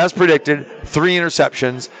 as predicted, 3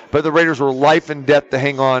 interceptions, but the Raiders were life and death to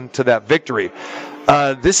hang on to that victory.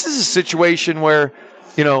 This is a situation where,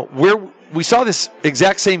 we saw this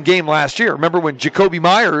exact same game last year. Remember when Jacoby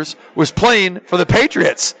Myers was playing for the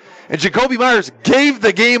Patriots, and Jacoby Myers gave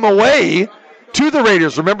the game away to the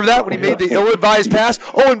Raiders. Remember that when he made the ill-advised pass?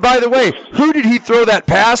 Oh, and by the way, who did he throw that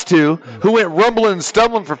pass to who went rumbling and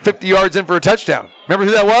stumbling for 50 yards in for a touchdown? Remember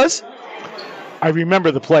who that was? I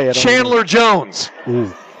remember the play. Chandler Jones.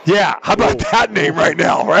 Ooh. Yeah, how about that name right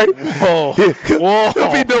now, right? Oh, he'll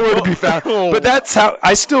be nowhere to be found. But that's how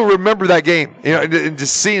I still remember that game, and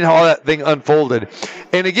just seeing how that thing unfolded.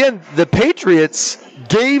 And again, the Patriots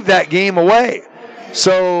gave that game away.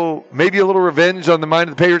 So maybe a little revenge on the mind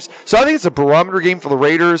of the Patriots. So I think it's a barometer game for the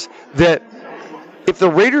Raiders that if the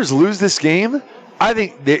Raiders lose this game, I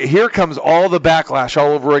think that here comes all the backlash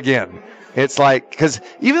all over again. It's like, because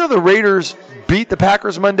even though the Raiders beat the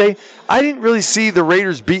Packers Monday, I didn't really see the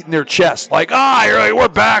Raiders beating their chest. Like, we're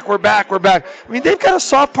back. I mean, they've got a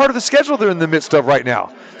soft part of the schedule they're in the midst of right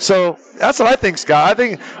now. So that's what I think, Scott. I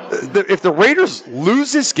think if the Raiders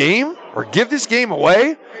lose this game or give this game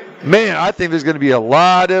away, man, I think there's going to be a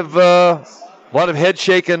lot of head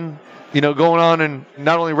shaking, going on in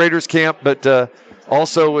not only Raiders camp, but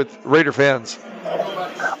also with Raider fans.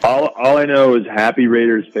 All I know is happy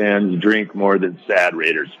Raiders fans drink more than sad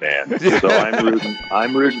Raiders fans. So I'm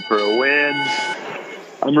rooting for a win.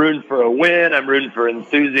 I'm rooting for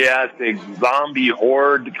enthusiastic zombie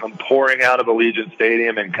horde to come pouring out of Allegiant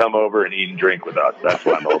Stadium and come over and eat and drink with us. That's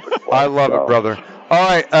what I'm hoping for. I love it, brother. All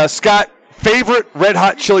right, Scott, favorite Red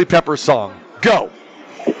Hot Chili Peppers song? Go.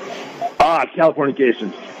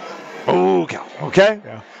 Californication. Oh, okay.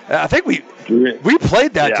 Yeah. I think we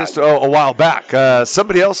played that just a while back.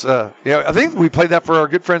 Somebody else, I think we played that for our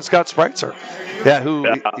good friend Scott Spreitzer.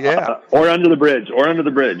 Or Under the Bridge.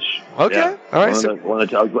 Okay, yeah. All right.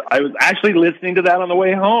 I was actually listening to that on the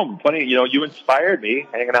way home. Funny, you inspired me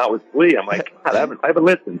hanging out with Flea. I'm like, God, I haven't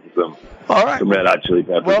listened to some Red Hot Chili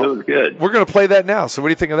Peppers. Well, it was good. We're going to play that now. So what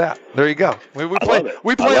do you think of that? There you go. We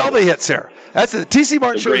play all the hits here. That's the TC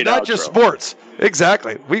Martin Show. Is not just sports.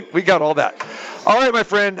 Exactly. We got all that. All right, my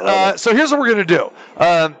friend. So here's what we're going to do.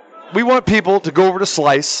 We want people to go over to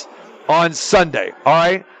Slice on Sunday. All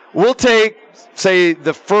right. We'll take, say,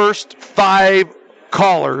 the first 5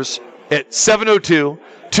 callers at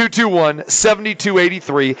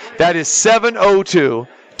 702-221-7283. That is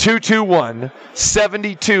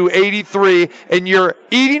 702-221-7283. And you're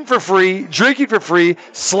eating for free, drinking for free,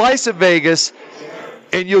 Slice of Vegas,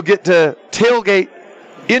 and you'll get to tailgate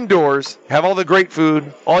indoors, have all the great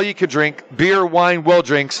food, all you could drink, beer, wine, well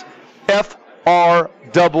drinks, FREE.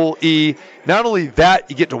 Not only that,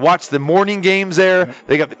 you get to watch the morning games there.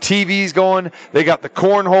 They got the TVs going. They got the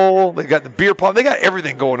cornhole. They got the beer pong. They got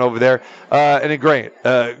everything going over there. And a great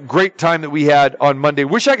time that we had on Monday.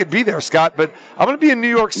 Wish I could be there, Scott, but I'm going to be in New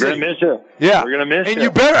York City. We're going to miss you. Yeah. We're going to miss you. And you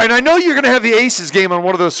better. And I know you're going to have the Aces game on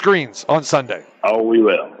one of those screens on Sunday. Oh, we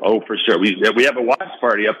will. Oh, for sure. We have a watch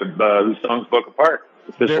party up at Houstong's Boca Park.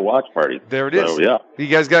 Official watch party. There it is. So, yeah. You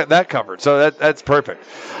guys got that covered. So that's perfect.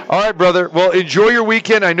 All right, brother. Well, enjoy your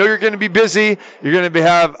weekend. I know you're going to be busy. You're going to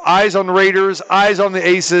have eyes on the Raiders, eyes on the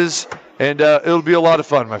Aces, and it'll be a lot of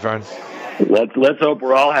fun, my friend. Let's hope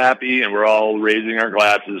we're all happy and we're all raising our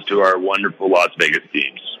glasses to our wonderful Las Vegas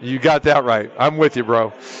teams. You got that right. I'm with you,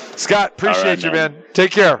 bro. Scott, appreciate All right, you, man. man.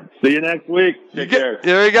 Take care. See you next week. Take care.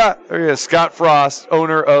 There you go. There you go. Scott Frost,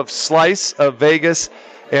 owner of Slice of Vegas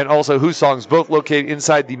and also Who Songs, both located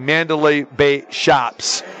inside the Mandalay Bay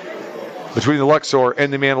shops between the Luxor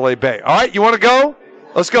and the Mandalay Bay. All right, you want to go?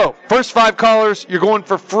 Let's go. First 5 callers, you're going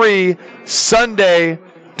for free Sunday.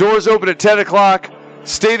 Doors open at 10 o'clock.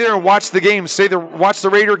 Stay there and watch the game. Stay there, watch the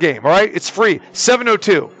Raider game. All right, it's free.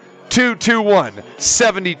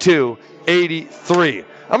 702-221-7283.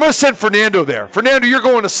 I'm going to send Fernando there. Fernando, you're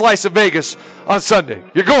going to Slice of Vegas on Sunday.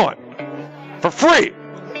 You're going for free.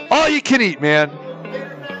 All you can eat, man.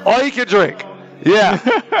 All you can drink. Yeah.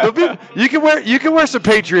 You can wear some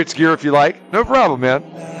Patriots gear if you like. No problem, man.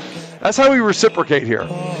 That's how we reciprocate here.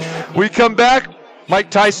 We come back. Mike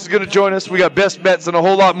Tyson's going to join us. We got best bets and a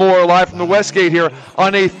whole lot more live from the Westgate here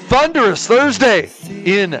on a thunderous Thursday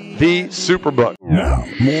in the Superbook. Now,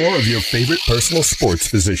 more of your favorite personal sports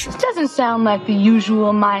physician. Doesn't sound like the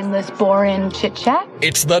usual mindless, boring chit-chat.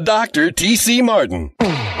 It's the Dr. T.C. Martin.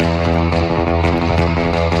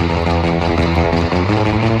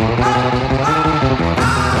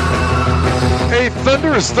 A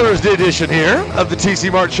thunderous Thursday edition here of the TC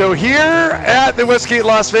Martin Show here at the Westgate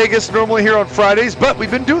Las Vegas, normally here on Fridays, but we've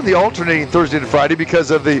been doing the alternating Thursday to Friday because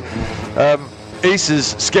of the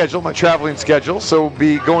Aces schedule, my traveling schedule. So we'll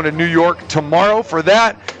be going to New York tomorrow for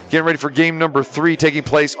that. Getting ready for game number 3 taking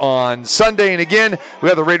place on Sunday. And again, we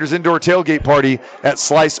have the Raiders indoor tailgate party at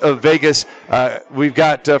Slice of Vegas. We've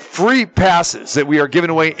got free passes that we are giving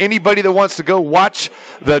away. Anybody that wants to go watch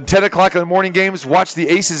the 10 o'clock in the morning games, watch the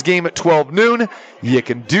Aces game at 12 noon. You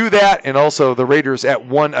can do that. And also the Raiders at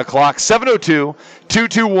 1 o'clock.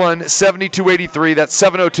 702-221-7283. That's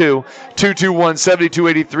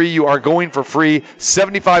 702-221-7283. You are going for free.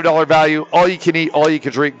 $75 value. All you can eat, all you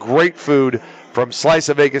can drink. Great food from Slice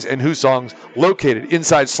of Vegas and Who Songs, located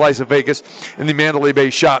inside Slice of Vegas in the Mandalay Bay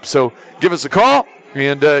shop. So give us a call,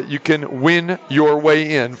 and you can win your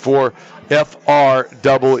way in for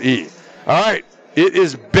FREE. All right, it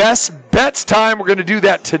is best bets time. We're going to do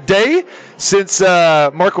that today since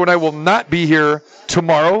Marco and I will not be here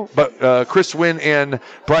tomorrow, but Chris Wynn and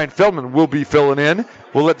Brian Feldman will be filling in.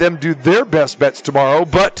 We'll let them do their best bets tomorrow,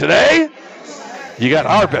 but today you got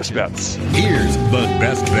our best bets. Here's the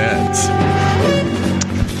best bets.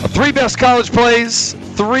 3 best college plays,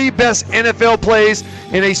 3 best NFL plays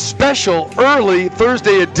in a special early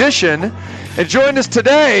Thursday edition. And join us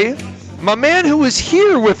today, my man who was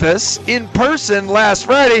here with us in person last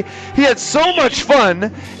Friday. He had so much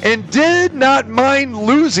fun and did not mind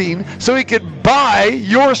losing so he could buy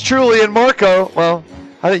yours truly and Marco. Well,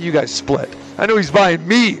 I think you guys split. I know he's buying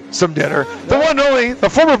me some dinner. The one and only, the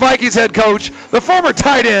former Vikings head coach, the former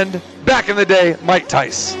tight end back in the day, Mike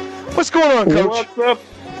Tice. What's going on, Coach?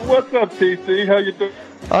 What's up, TC? How you doing?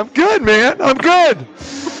 I'm good, man. I'm good.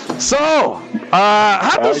 So,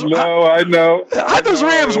 how'd know. How'd those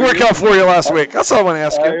Rams work out for you last week? That's all I want to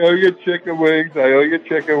ask you. I owe you chicken wings.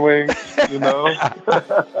 You know.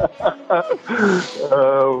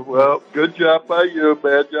 Well, good job by you.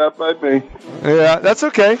 Bad job by me. Yeah, that's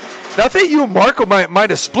okay. Now, I think you and Marco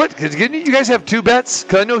might have split, because didn't you guys have 2 bets?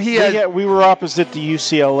 Because I know he had. Yeah, we were opposite the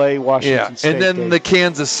UCLA Washington State and then game. the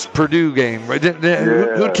Kansas Purdue game. Right?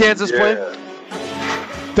 Who'd Kansas play?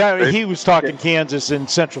 He was talking Kansas and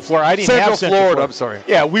Central Florida. I didn't Central have Central Florida. I'm sorry.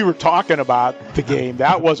 Yeah, we were talking about the game.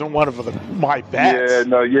 That wasn't one of my bets.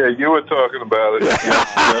 You were talking about it.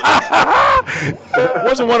 It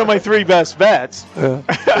wasn't one of my 3 best bets.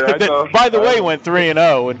 I know. By the way, went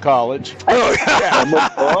 3-0 in college.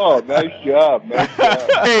 Oh, nice job.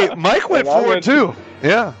 Hey, Mike went 4-2.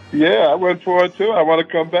 Yeah. Yeah, I went 4-2. I want to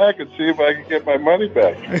come back and see if I can get my money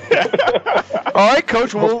back. All right,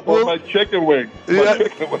 Coach. We'll my chicken wing.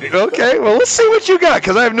 Okay, well, let's see what you got,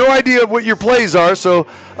 because I have no idea what your plays are. So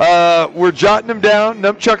we're jotting them down.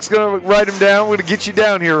 Numchuck's going to write them down. We're going to get you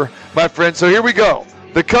down here, my friend. So here we go.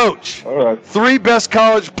 The Coach. All right. 3 best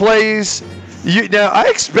college plays. Now, I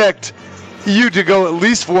expect you to go at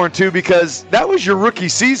least 4-2, because that was your rookie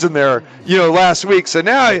season there, last week. So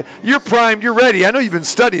now you're primed, you're ready. I know you've been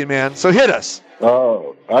studying, man. So hit us.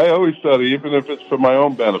 Oh, I always study, even if it's for my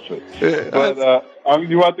own benefit. But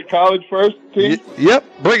you want the college first, team? Yep,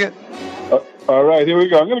 bring it. All right, here we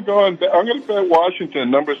go. I'm going to bet Washington,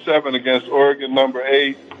 number 7, against Oregon, number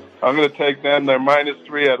 8. I'm going to take them. They're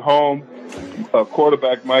 -3 at home.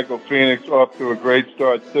 Quarterback Michael Phoenix off to a great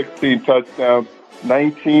start, 16 touchdowns.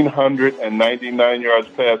 1,999 yards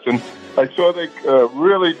passing. I saw they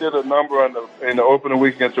really did a number in the opening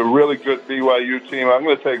week against a really good BYU team. I'm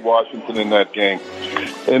going to take Washington in that game.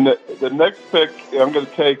 And the next pick, I'm going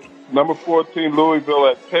to take number 14 Louisville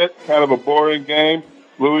at Pitt. Kind of a boring game.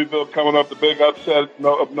 Louisville coming up the big upset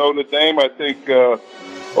of Notre Dame. I think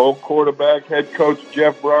old quarterback, head coach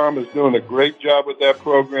Jeff Brom is doing a great job with that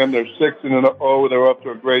program. They're 6-0. They're up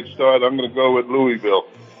to a great start. I'm going to go with Louisville.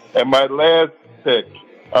 And my last pick,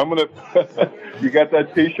 I'm going to – you got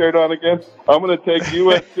that T-shirt on again? I'm going to take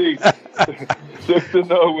USC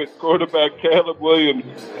 6-0 with quarterback Caleb Williams.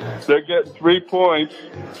 They're getting 3 points.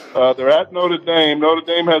 They're at Notre Dame. Notre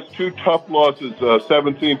Dame has 2 tough losses,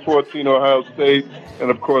 17-14 Ohio State, and,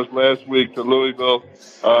 of course, last week to Louisville.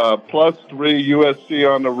 +3 USC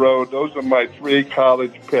on the road. Those are my 3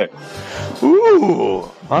 college picks. Ooh.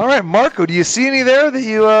 All right, Marco, do you see any there that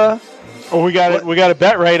you Oh, we got it. We got a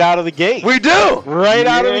bet right out of the gate. We do. Right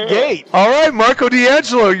out of the gate. All right, Marco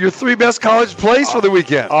D'Angelo, your 3 best college plays for the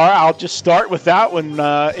weekend. All right, I'll just start with that one,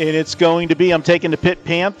 and it's going to be I'm taking the Pitt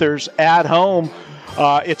Panthers at home.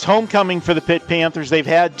 It's homecoming for the Pitt Panthers. They've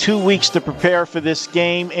had 2 weeks to prepare for this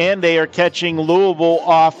game, and they are catching Louisville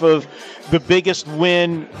off of the biggest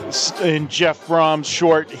win in Jeff Brom's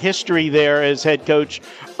short history there as head coach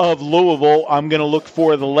of Louisville. I'm going to look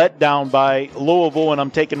for the letdown by Louisville, and I'm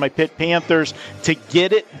taking my Pitt Panthers to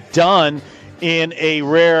get it done in a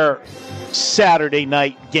rare Saturday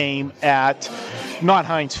night game at not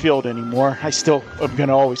Heinz Field anymore. I still am going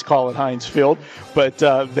to always call it Heinz Field, but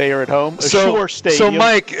they are at home. Shore Stadium. So,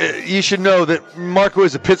 Mike, you should know that Marco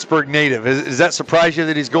is a Pittsburgh native. Does that surprise you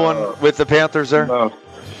that he's going with the Panthers there?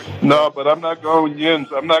 No, but I'm not going with Yins.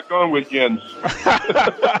 I'm not going with Yins.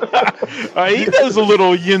 He does a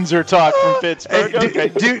little Yinzer talk from Pittsburgh. Hey,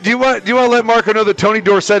 do you want to let Marco know that Tony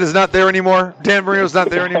Dorsett is not there anymore? Dan Marino's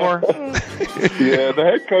not there anymore? Yeah, the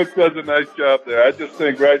head coach does a nice job there. I just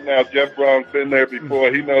think right now Jeff Brom's been there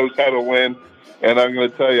before. He knows how to win. And I'm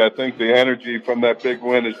going to tell you, I think the energy from that big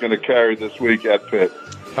win is going to carry this week at Pitt.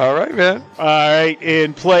 All right, man. All right,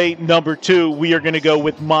 in play number 2, we are going to go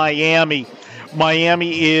with Miami.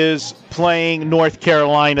 Miami is playing North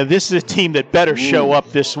Carolina. This is a team that better show up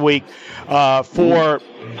this week for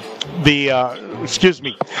the,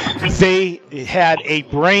 they had a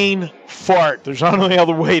brain fart. There's only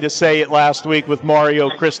other way to say it last week with Mario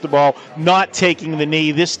Cristobal not taking the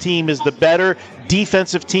knee. This team is the better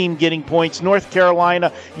defensive team getting points. North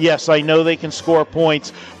Carolina, yes, I know they can score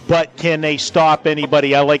points, but can they stop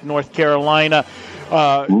anybody? I like North Carolina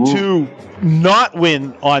to not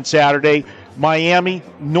win on Saturday. Miami,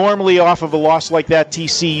 normally off of a loss like that,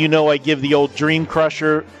 TC, you know I give the old dream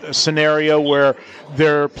crusher scenario where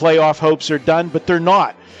their playoff hopes are done, but they're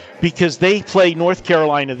not, because they play North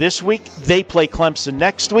Carolina this week, they play Clemson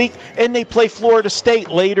next week, and they play Florida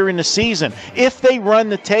State later in the season. If they run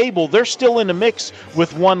the table, they're still in the mix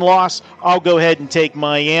with 1 loss. I'll go ahead and take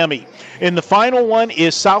Miami. And the final one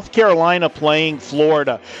is South Carolina playing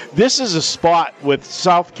Florida. This is a spot with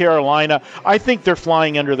South Carolina. I think they're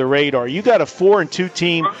flying under the radar. You got a 4-2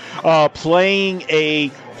 team playing a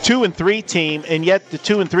 2-3 team, and yet the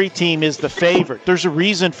 2-3 team is the favorite. There's a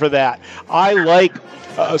reason for that. I like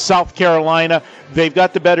South Carolina. They've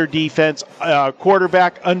got the better defense.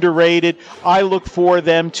 Quarterback underrated. I look for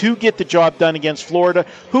them to get the job done against Florida.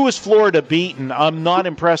 Who is Florida beaten? I'm not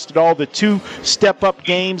impressed at all. The 2 step-up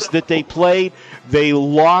games that they played, they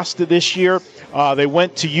lost this year. They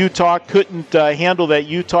went to Utah, couldn't handle that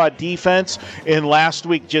Utah defense, and last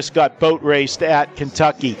week just got boat raced at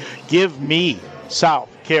Kentucky. Give me South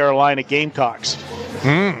Carolina Gamecocks.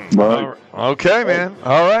 Okay, man.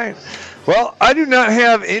 All right. Well, I do not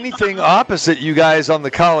have anything opposite you guys on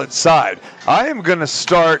the college side. I am going to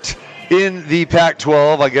start in the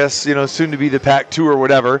Pac-12, I guess, soon to be the Pac-2 or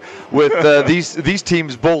whatever, with these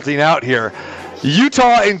teams bolting out here.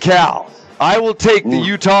 Utah and Cal. I will take the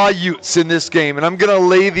Utah Utes in this game, and I'm going to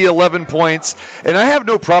lay the 11 points, and I have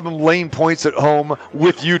no problem laying points at home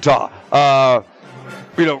with Utah.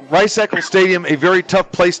 Rice-Eccles Stadium, a very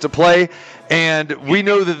tough place to play, and we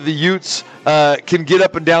know that the Utes can get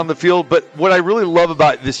up and down the field, but what I really love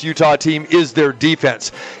about this Utah team is their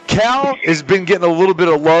defense. Cal has been getting a little bit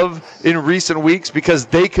of love in recent weeks because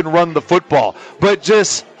they can run the football, but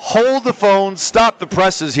just hold the phone, stop the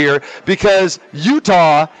presses here, because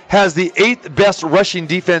Utah has the 8th best rushing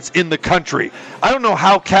defense in the country. I don't know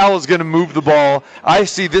how Cal is going to move the ball. I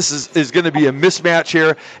see this is going to be a mismatch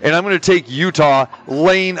here, and I'm going to take Utah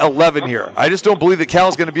laying 11 here. I just don't believe that Cal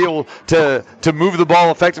is going to be able to move the ball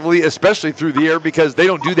effectively, especially through the air, because they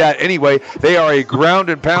don't do that anyway. They are a ground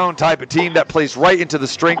and pound type of team that plays right into the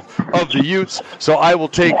strength of the Utes, so I will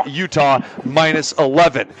take Utah minus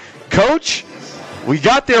 11. Coach, we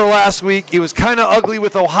got there last week. It was kind of ugly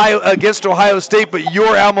with against Ohio State, but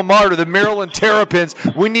your alma mater, the Maryland Terrapins,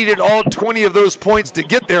 we needed all 20 of those points to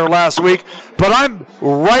get there last week. But I'm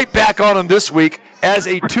right back on them this week, as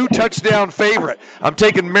a 2-touchdown favorite. I'm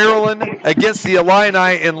taking Maryland against the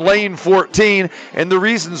Illini in lane 14, and the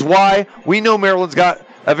reasons why, we know Maryland's got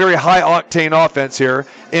a very high-octane offense here,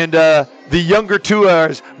 and the younger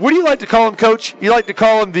Tua, what do you like to call him, Coach? You like to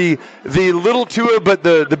call him the little Tua, but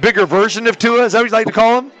the bigger version of Tua? Is that what you like to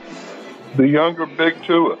call him? The younger Big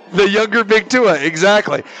Tua. The younger Big Tua,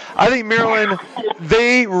 exactly. I think Maryland,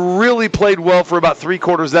 they really played well for about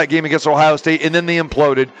 3/4 of that game against Ohio State, and then they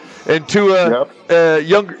imploded. And Tua,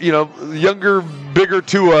 younger, bigger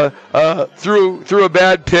Tua, threw a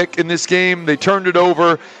bad pick in this game. They turned it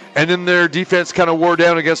over, and then their defense kind of wore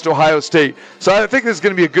down against Ohio State. So I think this is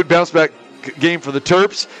going to be a good bounce-back game for the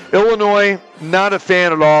Terps. Illinois, not a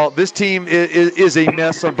fan at all. This team is a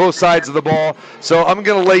mess on both sides of the ball. So I'm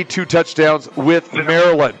going to lay 2 touchdowns with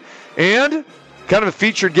Maryland. And kind of a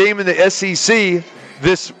featured game in the SEC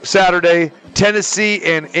this Saturday, Tennessee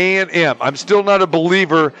and A&M. I'm still not a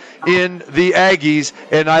believer in the Aggies,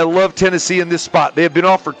 and I love Tennessee in this spot. They have been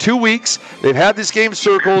off for 2 weeks. They've had this game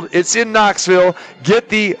circled. It's in Knoxville. Get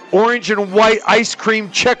the orange and white ice cream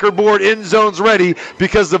checkerboard end zones ready,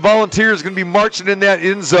 because the Volunteers are going to be marching in that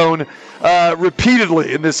end zone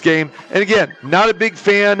repeatedly in this game. And again, not a big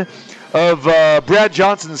fan of Brad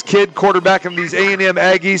Johnson's kid quarterback in these A&M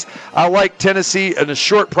Aggies. I like Tennessee and a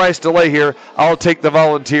short price delay here. I'll take the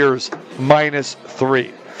Volunteers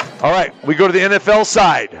 -3. All right, we go to the NFL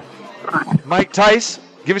side. Mike Tice,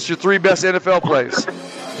 give us your 3 best NFL plays.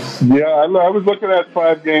 Yeah, I was looking at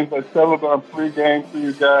 5 games. I settled on 3 games for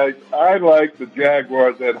you guys. I like the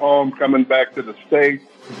Jaguars at home coming back to the state.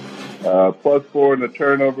 +4 in the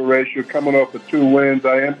turnover ratio, coming off of 2 wins.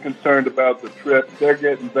 I am concerned about the trip. They're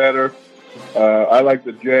getting better. I like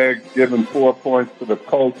the Jags giving 4 points to the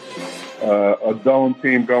Colts. A zone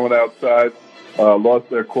team going outside. Lost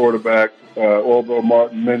their quarterback, although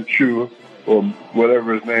Martin Minshew, or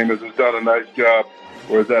whatever his name is, has done a nice job.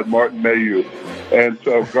 Or is that Martin Mayhew? And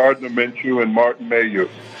so Gardner Minshew and Martin Mayhew.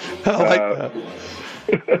 I like that.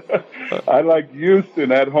 I like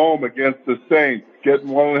Houston at home against the Saints, getting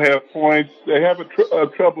 1.5 points. They have a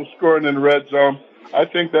trouble scoring in the red zone. I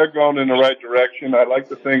think they're going in the right direction. I like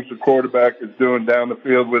the things the quarterback is doing down the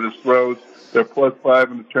field with his throws. They're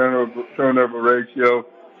 +5 in the turnover ratio.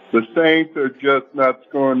 The Saints are just not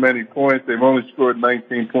scoring many points. They've only scored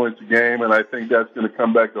 19 points a game, and I think that's going to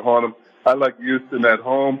come back to haunt them. I like Houston at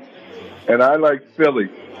home, and I like Philly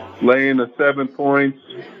laying the 7 points.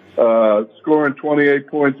 Scoring 28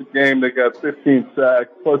 points a game. They got 15 sacks,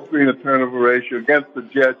 +3 in the turnover ratio against the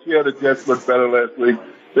Jets. Yeah, the Jets looked better last week.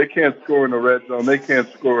 They can't score in the red zone. They can't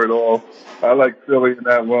score at all. I like Philly in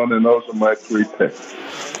that one, and those are my 3 picks.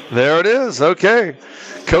 There it is. Okay.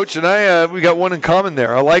 Coach and I, we got one in common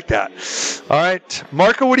there. I like that. All right.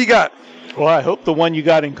 Marco, what do you got? Well, I hope the one you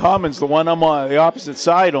got in common is the one I'm on the opposite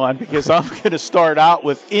side on, because I'm going to start out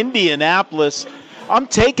with Indianapolis. I'm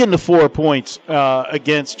taking the 4 points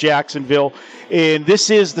against Jacksonville, and this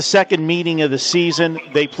is the second meeting of the season.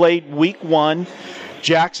 They played week 1.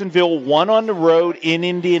 Jacksonville won on the road in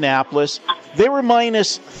Indianapolis. They were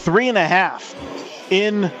 -3.5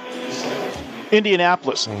 in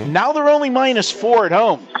Indianapolis. Now they're only -4 at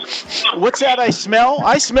home. What's that I smell?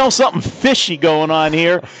 I smell something fishy going on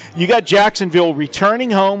here. You got Jacksonville returning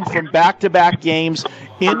home from back-to-back games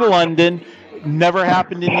in London. Never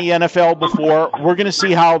happened in the NFL before. We're going to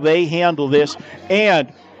see how they handle this. And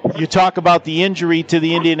you talk about the injury to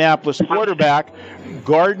the Indianapolis quarterback,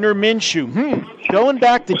 Gardner Minshew. Going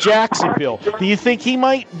back to Jacksonville, do you think he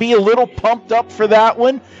might be a little pumped up for that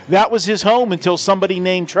one? That was his home until somebody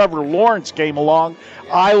named Trevor Lawrence came along.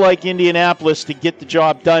 I like Indianapolis to get the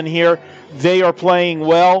job done here. They are playing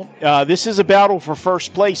well. This is a battle for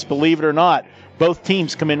first place, believe it or not. Both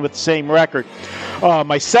teams come in with the same record.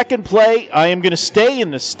 My second play, I am going to stay in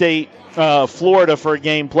the state, Florida, for a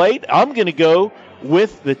game played. I'm going to go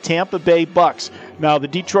with the Tampa Bay Bucks. Now, the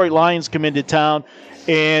Detroit Lions come into town,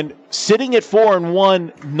 and sitting at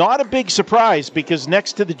 4-1, not a big surprise, because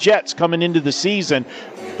next to the Jets coming into the season,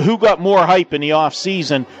 who got more hype in the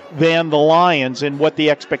offseason than the Lions and what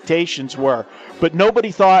the expectations were? But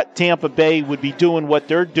nobody thought Tampa Bay would be doing what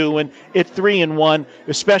they're doing at 3-1,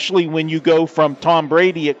 especially when you go from Tom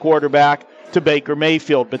Brady at quarterback to Baker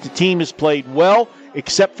Mayfield. But the team has played well,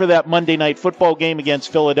 except for that Monday Night Football game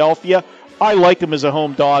against Philadelphia. I like them as a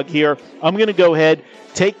home dog here. I'm going to go ahead,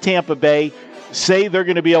 take Tampa Bay, say they're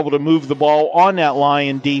going to be able to move the ball on that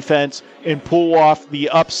Lion defense and pull off the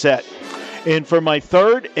upset. And for my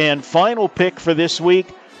third and final pick for this week,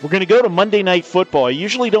 we're going to go to Monday Night Football. I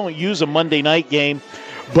usually don't use a Monday night game,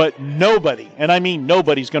 But nobody, and I mean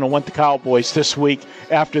nobody's going to want the Cowboys this week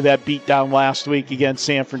after that beatdown last week against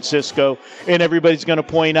San Francisco. And everybody's going to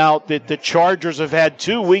point out that the Chargers have had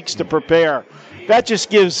 2 weeks to prepare. That just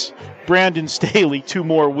gives Brandon Staley 2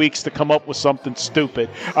 more weeks to come up with something stupid.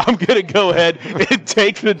 I'm going to go ahead and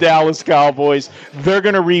take the Dallas Cowboys. They're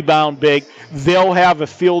going to rebound big. They'll have a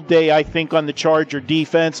field day, I think, on the Charger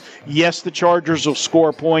defense. Yes, the Chargers will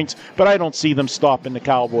score points, but I don't see them stopping the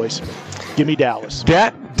Cowboys. Give me Dallas.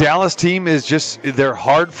 That Dallas team is they're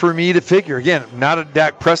hard for me to figure. Again, not a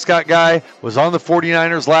Dak Prescott guy, was on the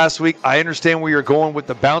 49ers last week. I understand where you're going with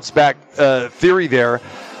the bounce back theory there,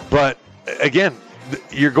 but again,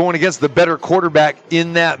 you're going against the better quarterback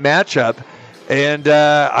in that matchup. And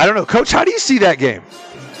I don't know. Coach, how do you see that game?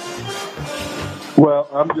 Well,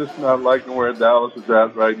 I'm just not liking where Dallas is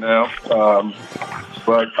at right now.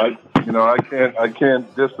 But I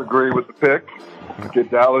can't disagree with the pick.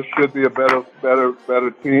 Dallas should be a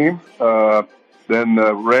better team than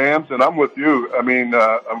the Rams, and I'm with you. I mean,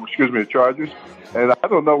 the Chargers. And I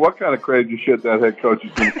don't know what kind of crazy shit that head coach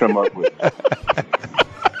is going to come up with.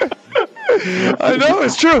 I know,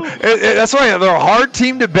 it's true. That's why they're a hard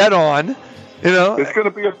team to bet on. It's going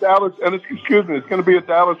to be a Dallas, and it's going to be a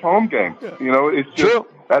Dallas home game. It's just true.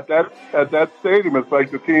 At that stadium, it's like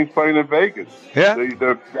the team's playing in Vegas. Yeah,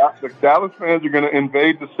 the Dallas fans are going to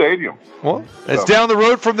invade the stadium. Well, it's down the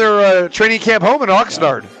road from their training camp home in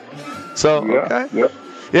Oxnard. So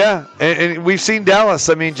yeah, and we've seen Dallas.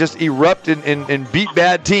 I mean, just erupt and beat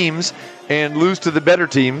bad teams and lose to the better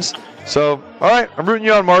teams. So, all right, I'm rooting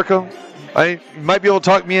you on, Marco. You might be able to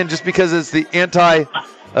talk me in just because it's the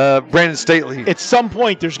anti-Brandon Staley. At some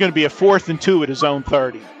point, there's going to be a 4th and 2 at his own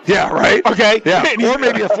 30. Yeah, right? Okay. Yeah. Or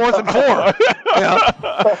maybe a 4th and 4.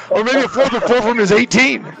 Yeah. Or maybe a 4th and 4 from his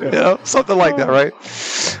 18. Something like that, right?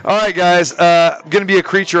 All right, guys. I'm going to be a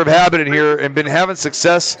creature of habit in here and been having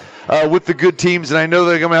success with the good teams, and I know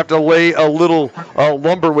they're going to have to lay a little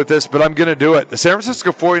lumber with this, but I'm going to do it. The San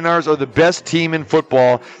Francisco 49ers are the best team in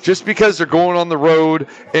football. Just because they're going on the road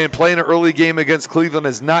and playing an early game against Cleveland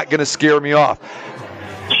is not going to scare me off.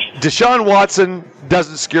 Deshaun Watson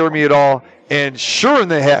doesn't scare me at all. And sure in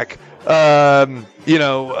the heck, the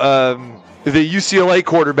UCLA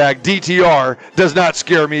quarterback, DTR, does not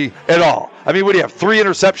scare me at all. I mean, what do you have, 3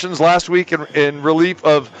 interceptions last week in relief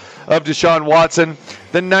of Deshaun Watson?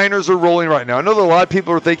 The Niners are rolling right now. I know that a lot of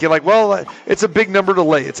people are thinking, like, well, it's a big number to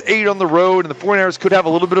lay. It's 8 on the road, and the 49ers could have a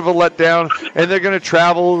little bit of a letdown, and they're going to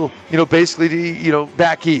travel, basically to,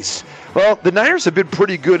 back east. Well, the Niners have been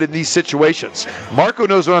pretty good in these situations. Marco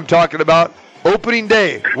knows what I'm talking about. Opening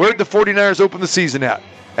day, where did the 49ers open the season at?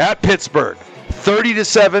 At Pittsburgh.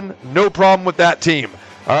 30-7, no problem with that team.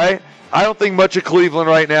 All right? I don't think much of Cleveland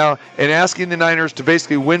right now, and asking the Niners to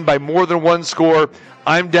basically win by more than 1 score,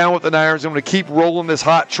 I'm down with the Niners. I'm going to keep rolling this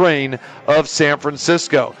hot train of San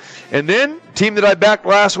Francisco. And then, team that I backed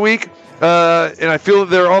last week, and I feel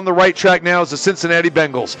that they're on the right track now, is the Cincinnati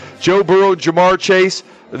Bengals. Joe Burrow, Jamar Chase,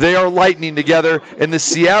 they are lightning together, and the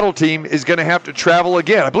Seattle team is going to have to travel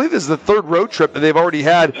again. I believe this is the 3rd road trip that they've already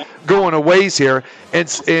had going a ways here, and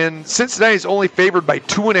Cincinnati is only favored by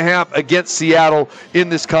 2.5 against Seattle in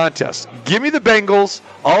this contest. Give me the Bengals.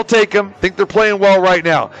 I'll take them. Think they're playing well right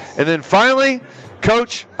now. And then finally,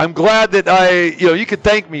 Coach, I'm glad that you could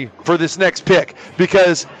thank me for this next pick,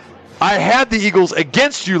 because I had the Eagles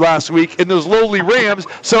against you last week in those lowly Rams,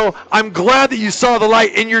 so I'm glad that you saw the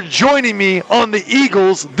light and you're joining me on the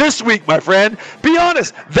Eagles this week, my friend. Be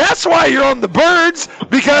honest, that's why you're on the Birds,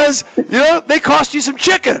 because, they cost you some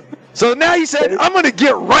chicken. So now you said, I'm going to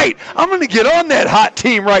get right. I'm going to get on that hot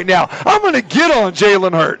team right now. I'm going to get on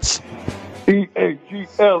Jalen Hurts.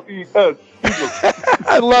 Eagles.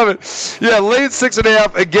 I love it. Yeah, laying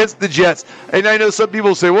 6.5 against the Jets. And I know some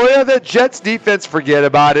people say, well, yeah, that Jets defense, forget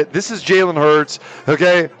about it. This is Jalen Hurts.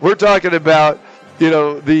 Okay, we're talking about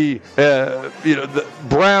the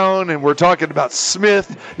Brown, and we're talking about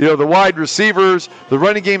Smith, the wide receivers. The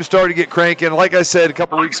running game started to get cranking. Like I said a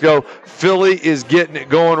couple weeks ago, Philly is getting it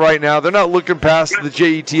going right now. They're not looking past the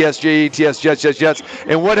Jets.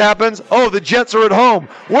 And what happens? Oh, the Jets are at home.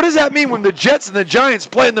 What does that mean when the Jets and the Giants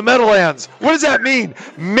play in the Meadowlands? What does that mean?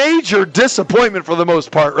 Major disappointment for the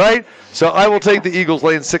most part, right? So I will take the Eagles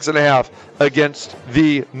laying 6.5 against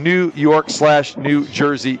the New York/New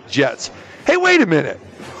Jersey Jets. Hey, wait a minute.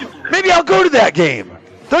 Maybe I'll go to that game.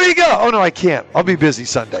 There you go. Oh, no, I can't. I'll be busy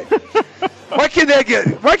Sunday. Why can't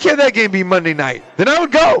that game be Monday night? Then I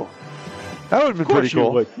would go. That would have been pretty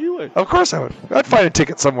cool. You would. Of course I would. I'd find a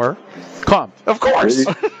ticket somewhere. Come. Of course.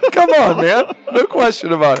 Come on, man. No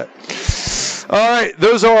question about it. All right,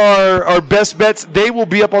 those are our best bets. They will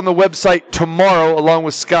be up on the website tomorrow, along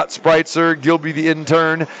with Scott Spreitzer, Gilby the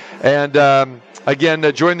intern, and again,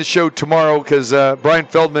 join the show tomorrow because Brian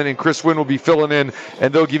Feldman and Chris Wynn will be filling in,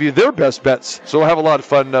 and they'll give you their best bets. So we'll have a lot of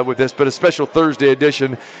fun with this, but a special Thursday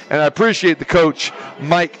edition. And I appreciate the coach,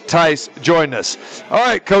 Mike Tice, joining us. All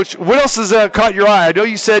right, Coach, what else has caught your eye? I know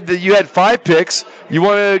you said that you had 5 picks. You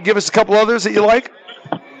want to give us a couple others that you like?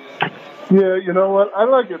 Yeah, you know what? I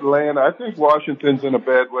like Atlanta. I think Washington's in a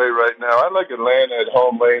bad way right now. I like Atlanta at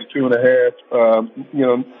home laying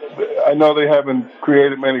 2.5. I know they haven't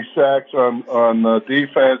created many sacks on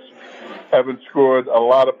defense, haven't scored a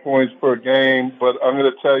lot of points per game, but I'm going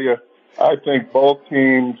to tell you, I think both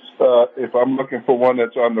teams, if I'm looking for one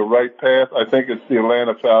that's on the right path, I think it's the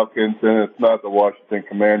Atlanta Falcons and it's not the Washington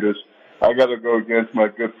Commanders. I got to go against my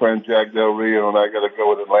good friend Jack Del Rio, and I got to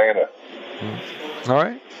go with Atlanta. All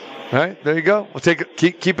right, there you go. We'll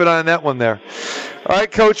keep an eye on that one there. All right,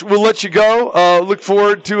 Coach, we'll let you go. Look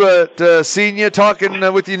forward to seeing you, talking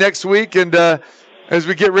with you next week, and as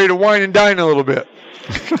we get ready to wine and dine a little bit.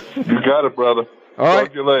 You got it, brother. All right.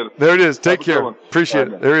 Talk to you later. There it is. Take care. Appreciate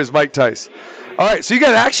it. There is Mike Tice. All right, so you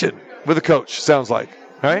got action with the coach, sounds like.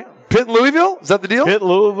 All right. Pitt and Louisville? Is that the deal? Pitt,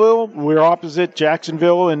 Louisville. We're opposite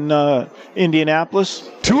Jacksonville and Indianapolis.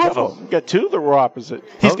 Two of them? We got 2 that were opposite.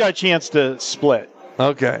 He's got a chance to split.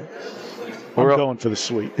 Okay. I'm going for the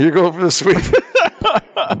sweep. You're going for the sweep.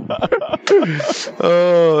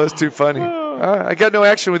 Oh, that's too funny. I got no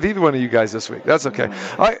action with either one of you guys this week. That's okay.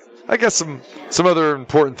 I got some other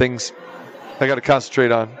important things I got to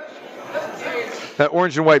concentrate on. That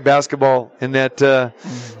orange and white basketball and that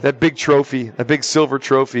big trophy, that big silver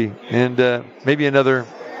trophy, and maybe another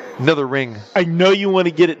ring. I know you want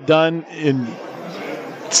to get it done, and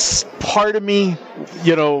part of me,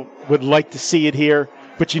 would like to see it here,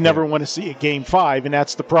 but you never want to see a Game 5, and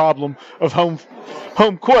that's the problem of home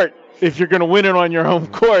court. If you're going to win it on your home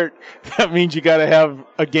court, that means you got to have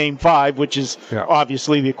a Game 5, which is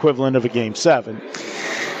obviously the equivalent of a Game 7.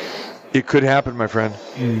 It could happen, my friend.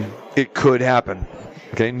 It could happen.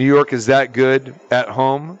 Okay, New York is that good at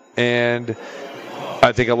home, and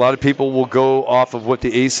I think a lot of people will go off of what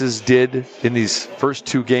the Aces did in these first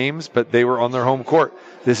 2 games, but they were on their home court.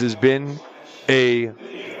 This has been a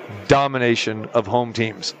domination of home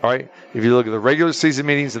teams. All right, if you look at the regular season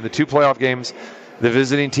meetings and the 2 playoff games, the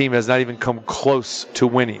visiting team has not even come close to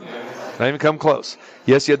winning. Not even come close.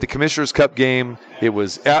 Yes, you had the Commissioner's Cup game. It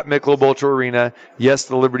was at Michelob Ultra Arena. Yes,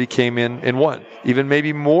 the Liberty came in and won. Even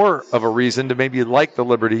maybe more of a reason to maybe like the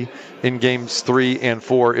Liberty in games 3 and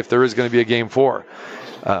 4 if there is going to be a game 4.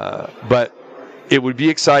 But it would be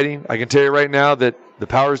exciting. I can tell you right now that the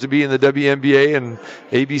powers to be in the WNBA and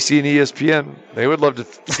ABC and ESPN, they would love to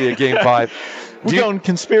see a Game 5. We're going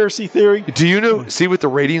conspiracy theory. Do you see what the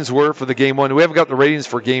ratings were for the Game 1? We haven't got the ratings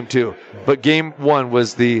for Game 2, but Game 1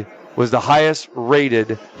 was the highest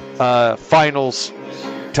rated finals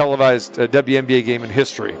televised WNBA game in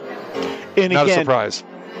history. And not again, a surprise.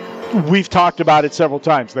 We've talked about it several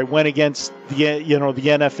times. They went against the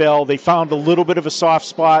NFL. They found a little bit of a soft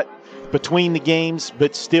spot between the games,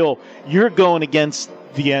 but still, you're going against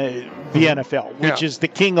the NFL, which is the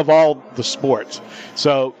king of all the sports.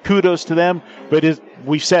 So kudos to them. But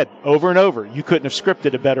we've said over and over, you couldn't have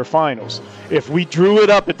scripted a better finals. If we drew it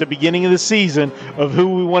up at the beginning of the season of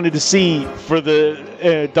who we wanted to see for the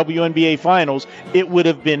WNBA finals, it would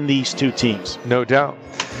have been these 2 teams. No doubt.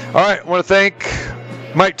 All right, I want to thank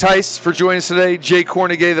Mike Tice for joining us today, Jay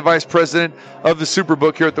Cornegay, the Vice President of the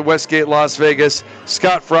Superbook here at the Westgate Las Vegas,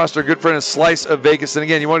 Scott Frost, our good friend of Slice of Vegas. And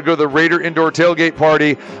again, you want to go to the Raider Indoor Tailgate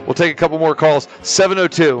Party, we'll take a couple more calls,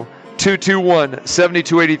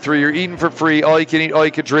 702-221-7283. You're eating for free, all you can eat, all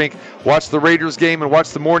you can drink. Watch the Raiders game and watch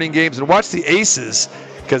the morning games and watch the Aces,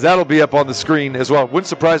 because that'll be up on the screen as well. Wouldn't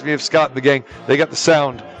surprise me if Scott and the gang, they got the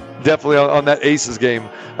sound definitely on that Aces game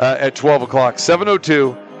at 12 o'clock.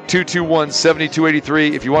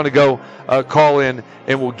 702-221-7283. If you want to go, call in,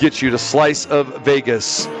 and we'll get you to Slice of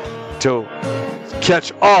Vegas to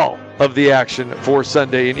catch all of the action for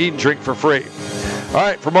Sunday and eat and drink for free. All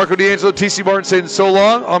right, for Marco D'Angelo, TC Martin saying so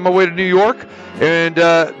long. On my way to New York, and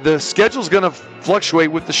the schedule's going to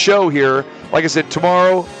fluctuate with the show here. Like I said,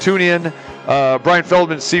 tomorrow, tune in. Brian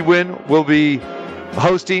Feldman, C-Win, will be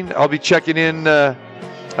hosting. I'll be checking in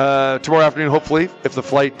tomorrow afternoon, hopefully, if the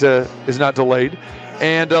flight is not delayed.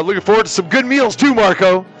 And looking forward to some good meals, too,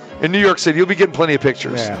 Marco, in New York City. You'll be getting plenty of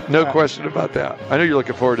pictures. Yeah. No question about that. I know you're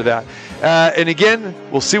looking forward to that. And again,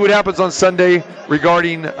 we'll see what happens on Sunday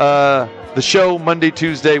regarding the show Monday,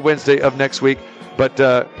 Tuesday, Wednesday of next week. But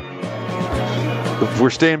if we're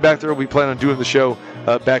staying back there, we plan on doing the show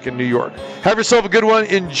back in New York. Have yourself a good one.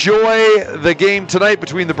 Enjoy the game tonight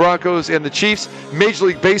between the Broncos and the Chiefs. Major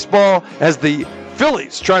League Baseball as the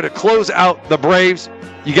Phillies try to close out the Braves.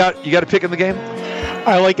 You got a pick in the game?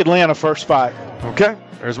 I like Atlanta first 5. Okay,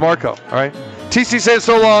 there's Marco. All right. TC says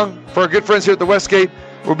so long for our good friends here at the Westgate.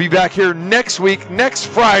 We'll be back here next week, next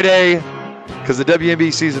Friday, because the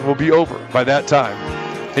WNBA season will be over by that time.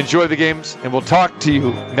 Enjoy the games, and we'll talk to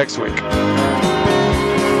you next week.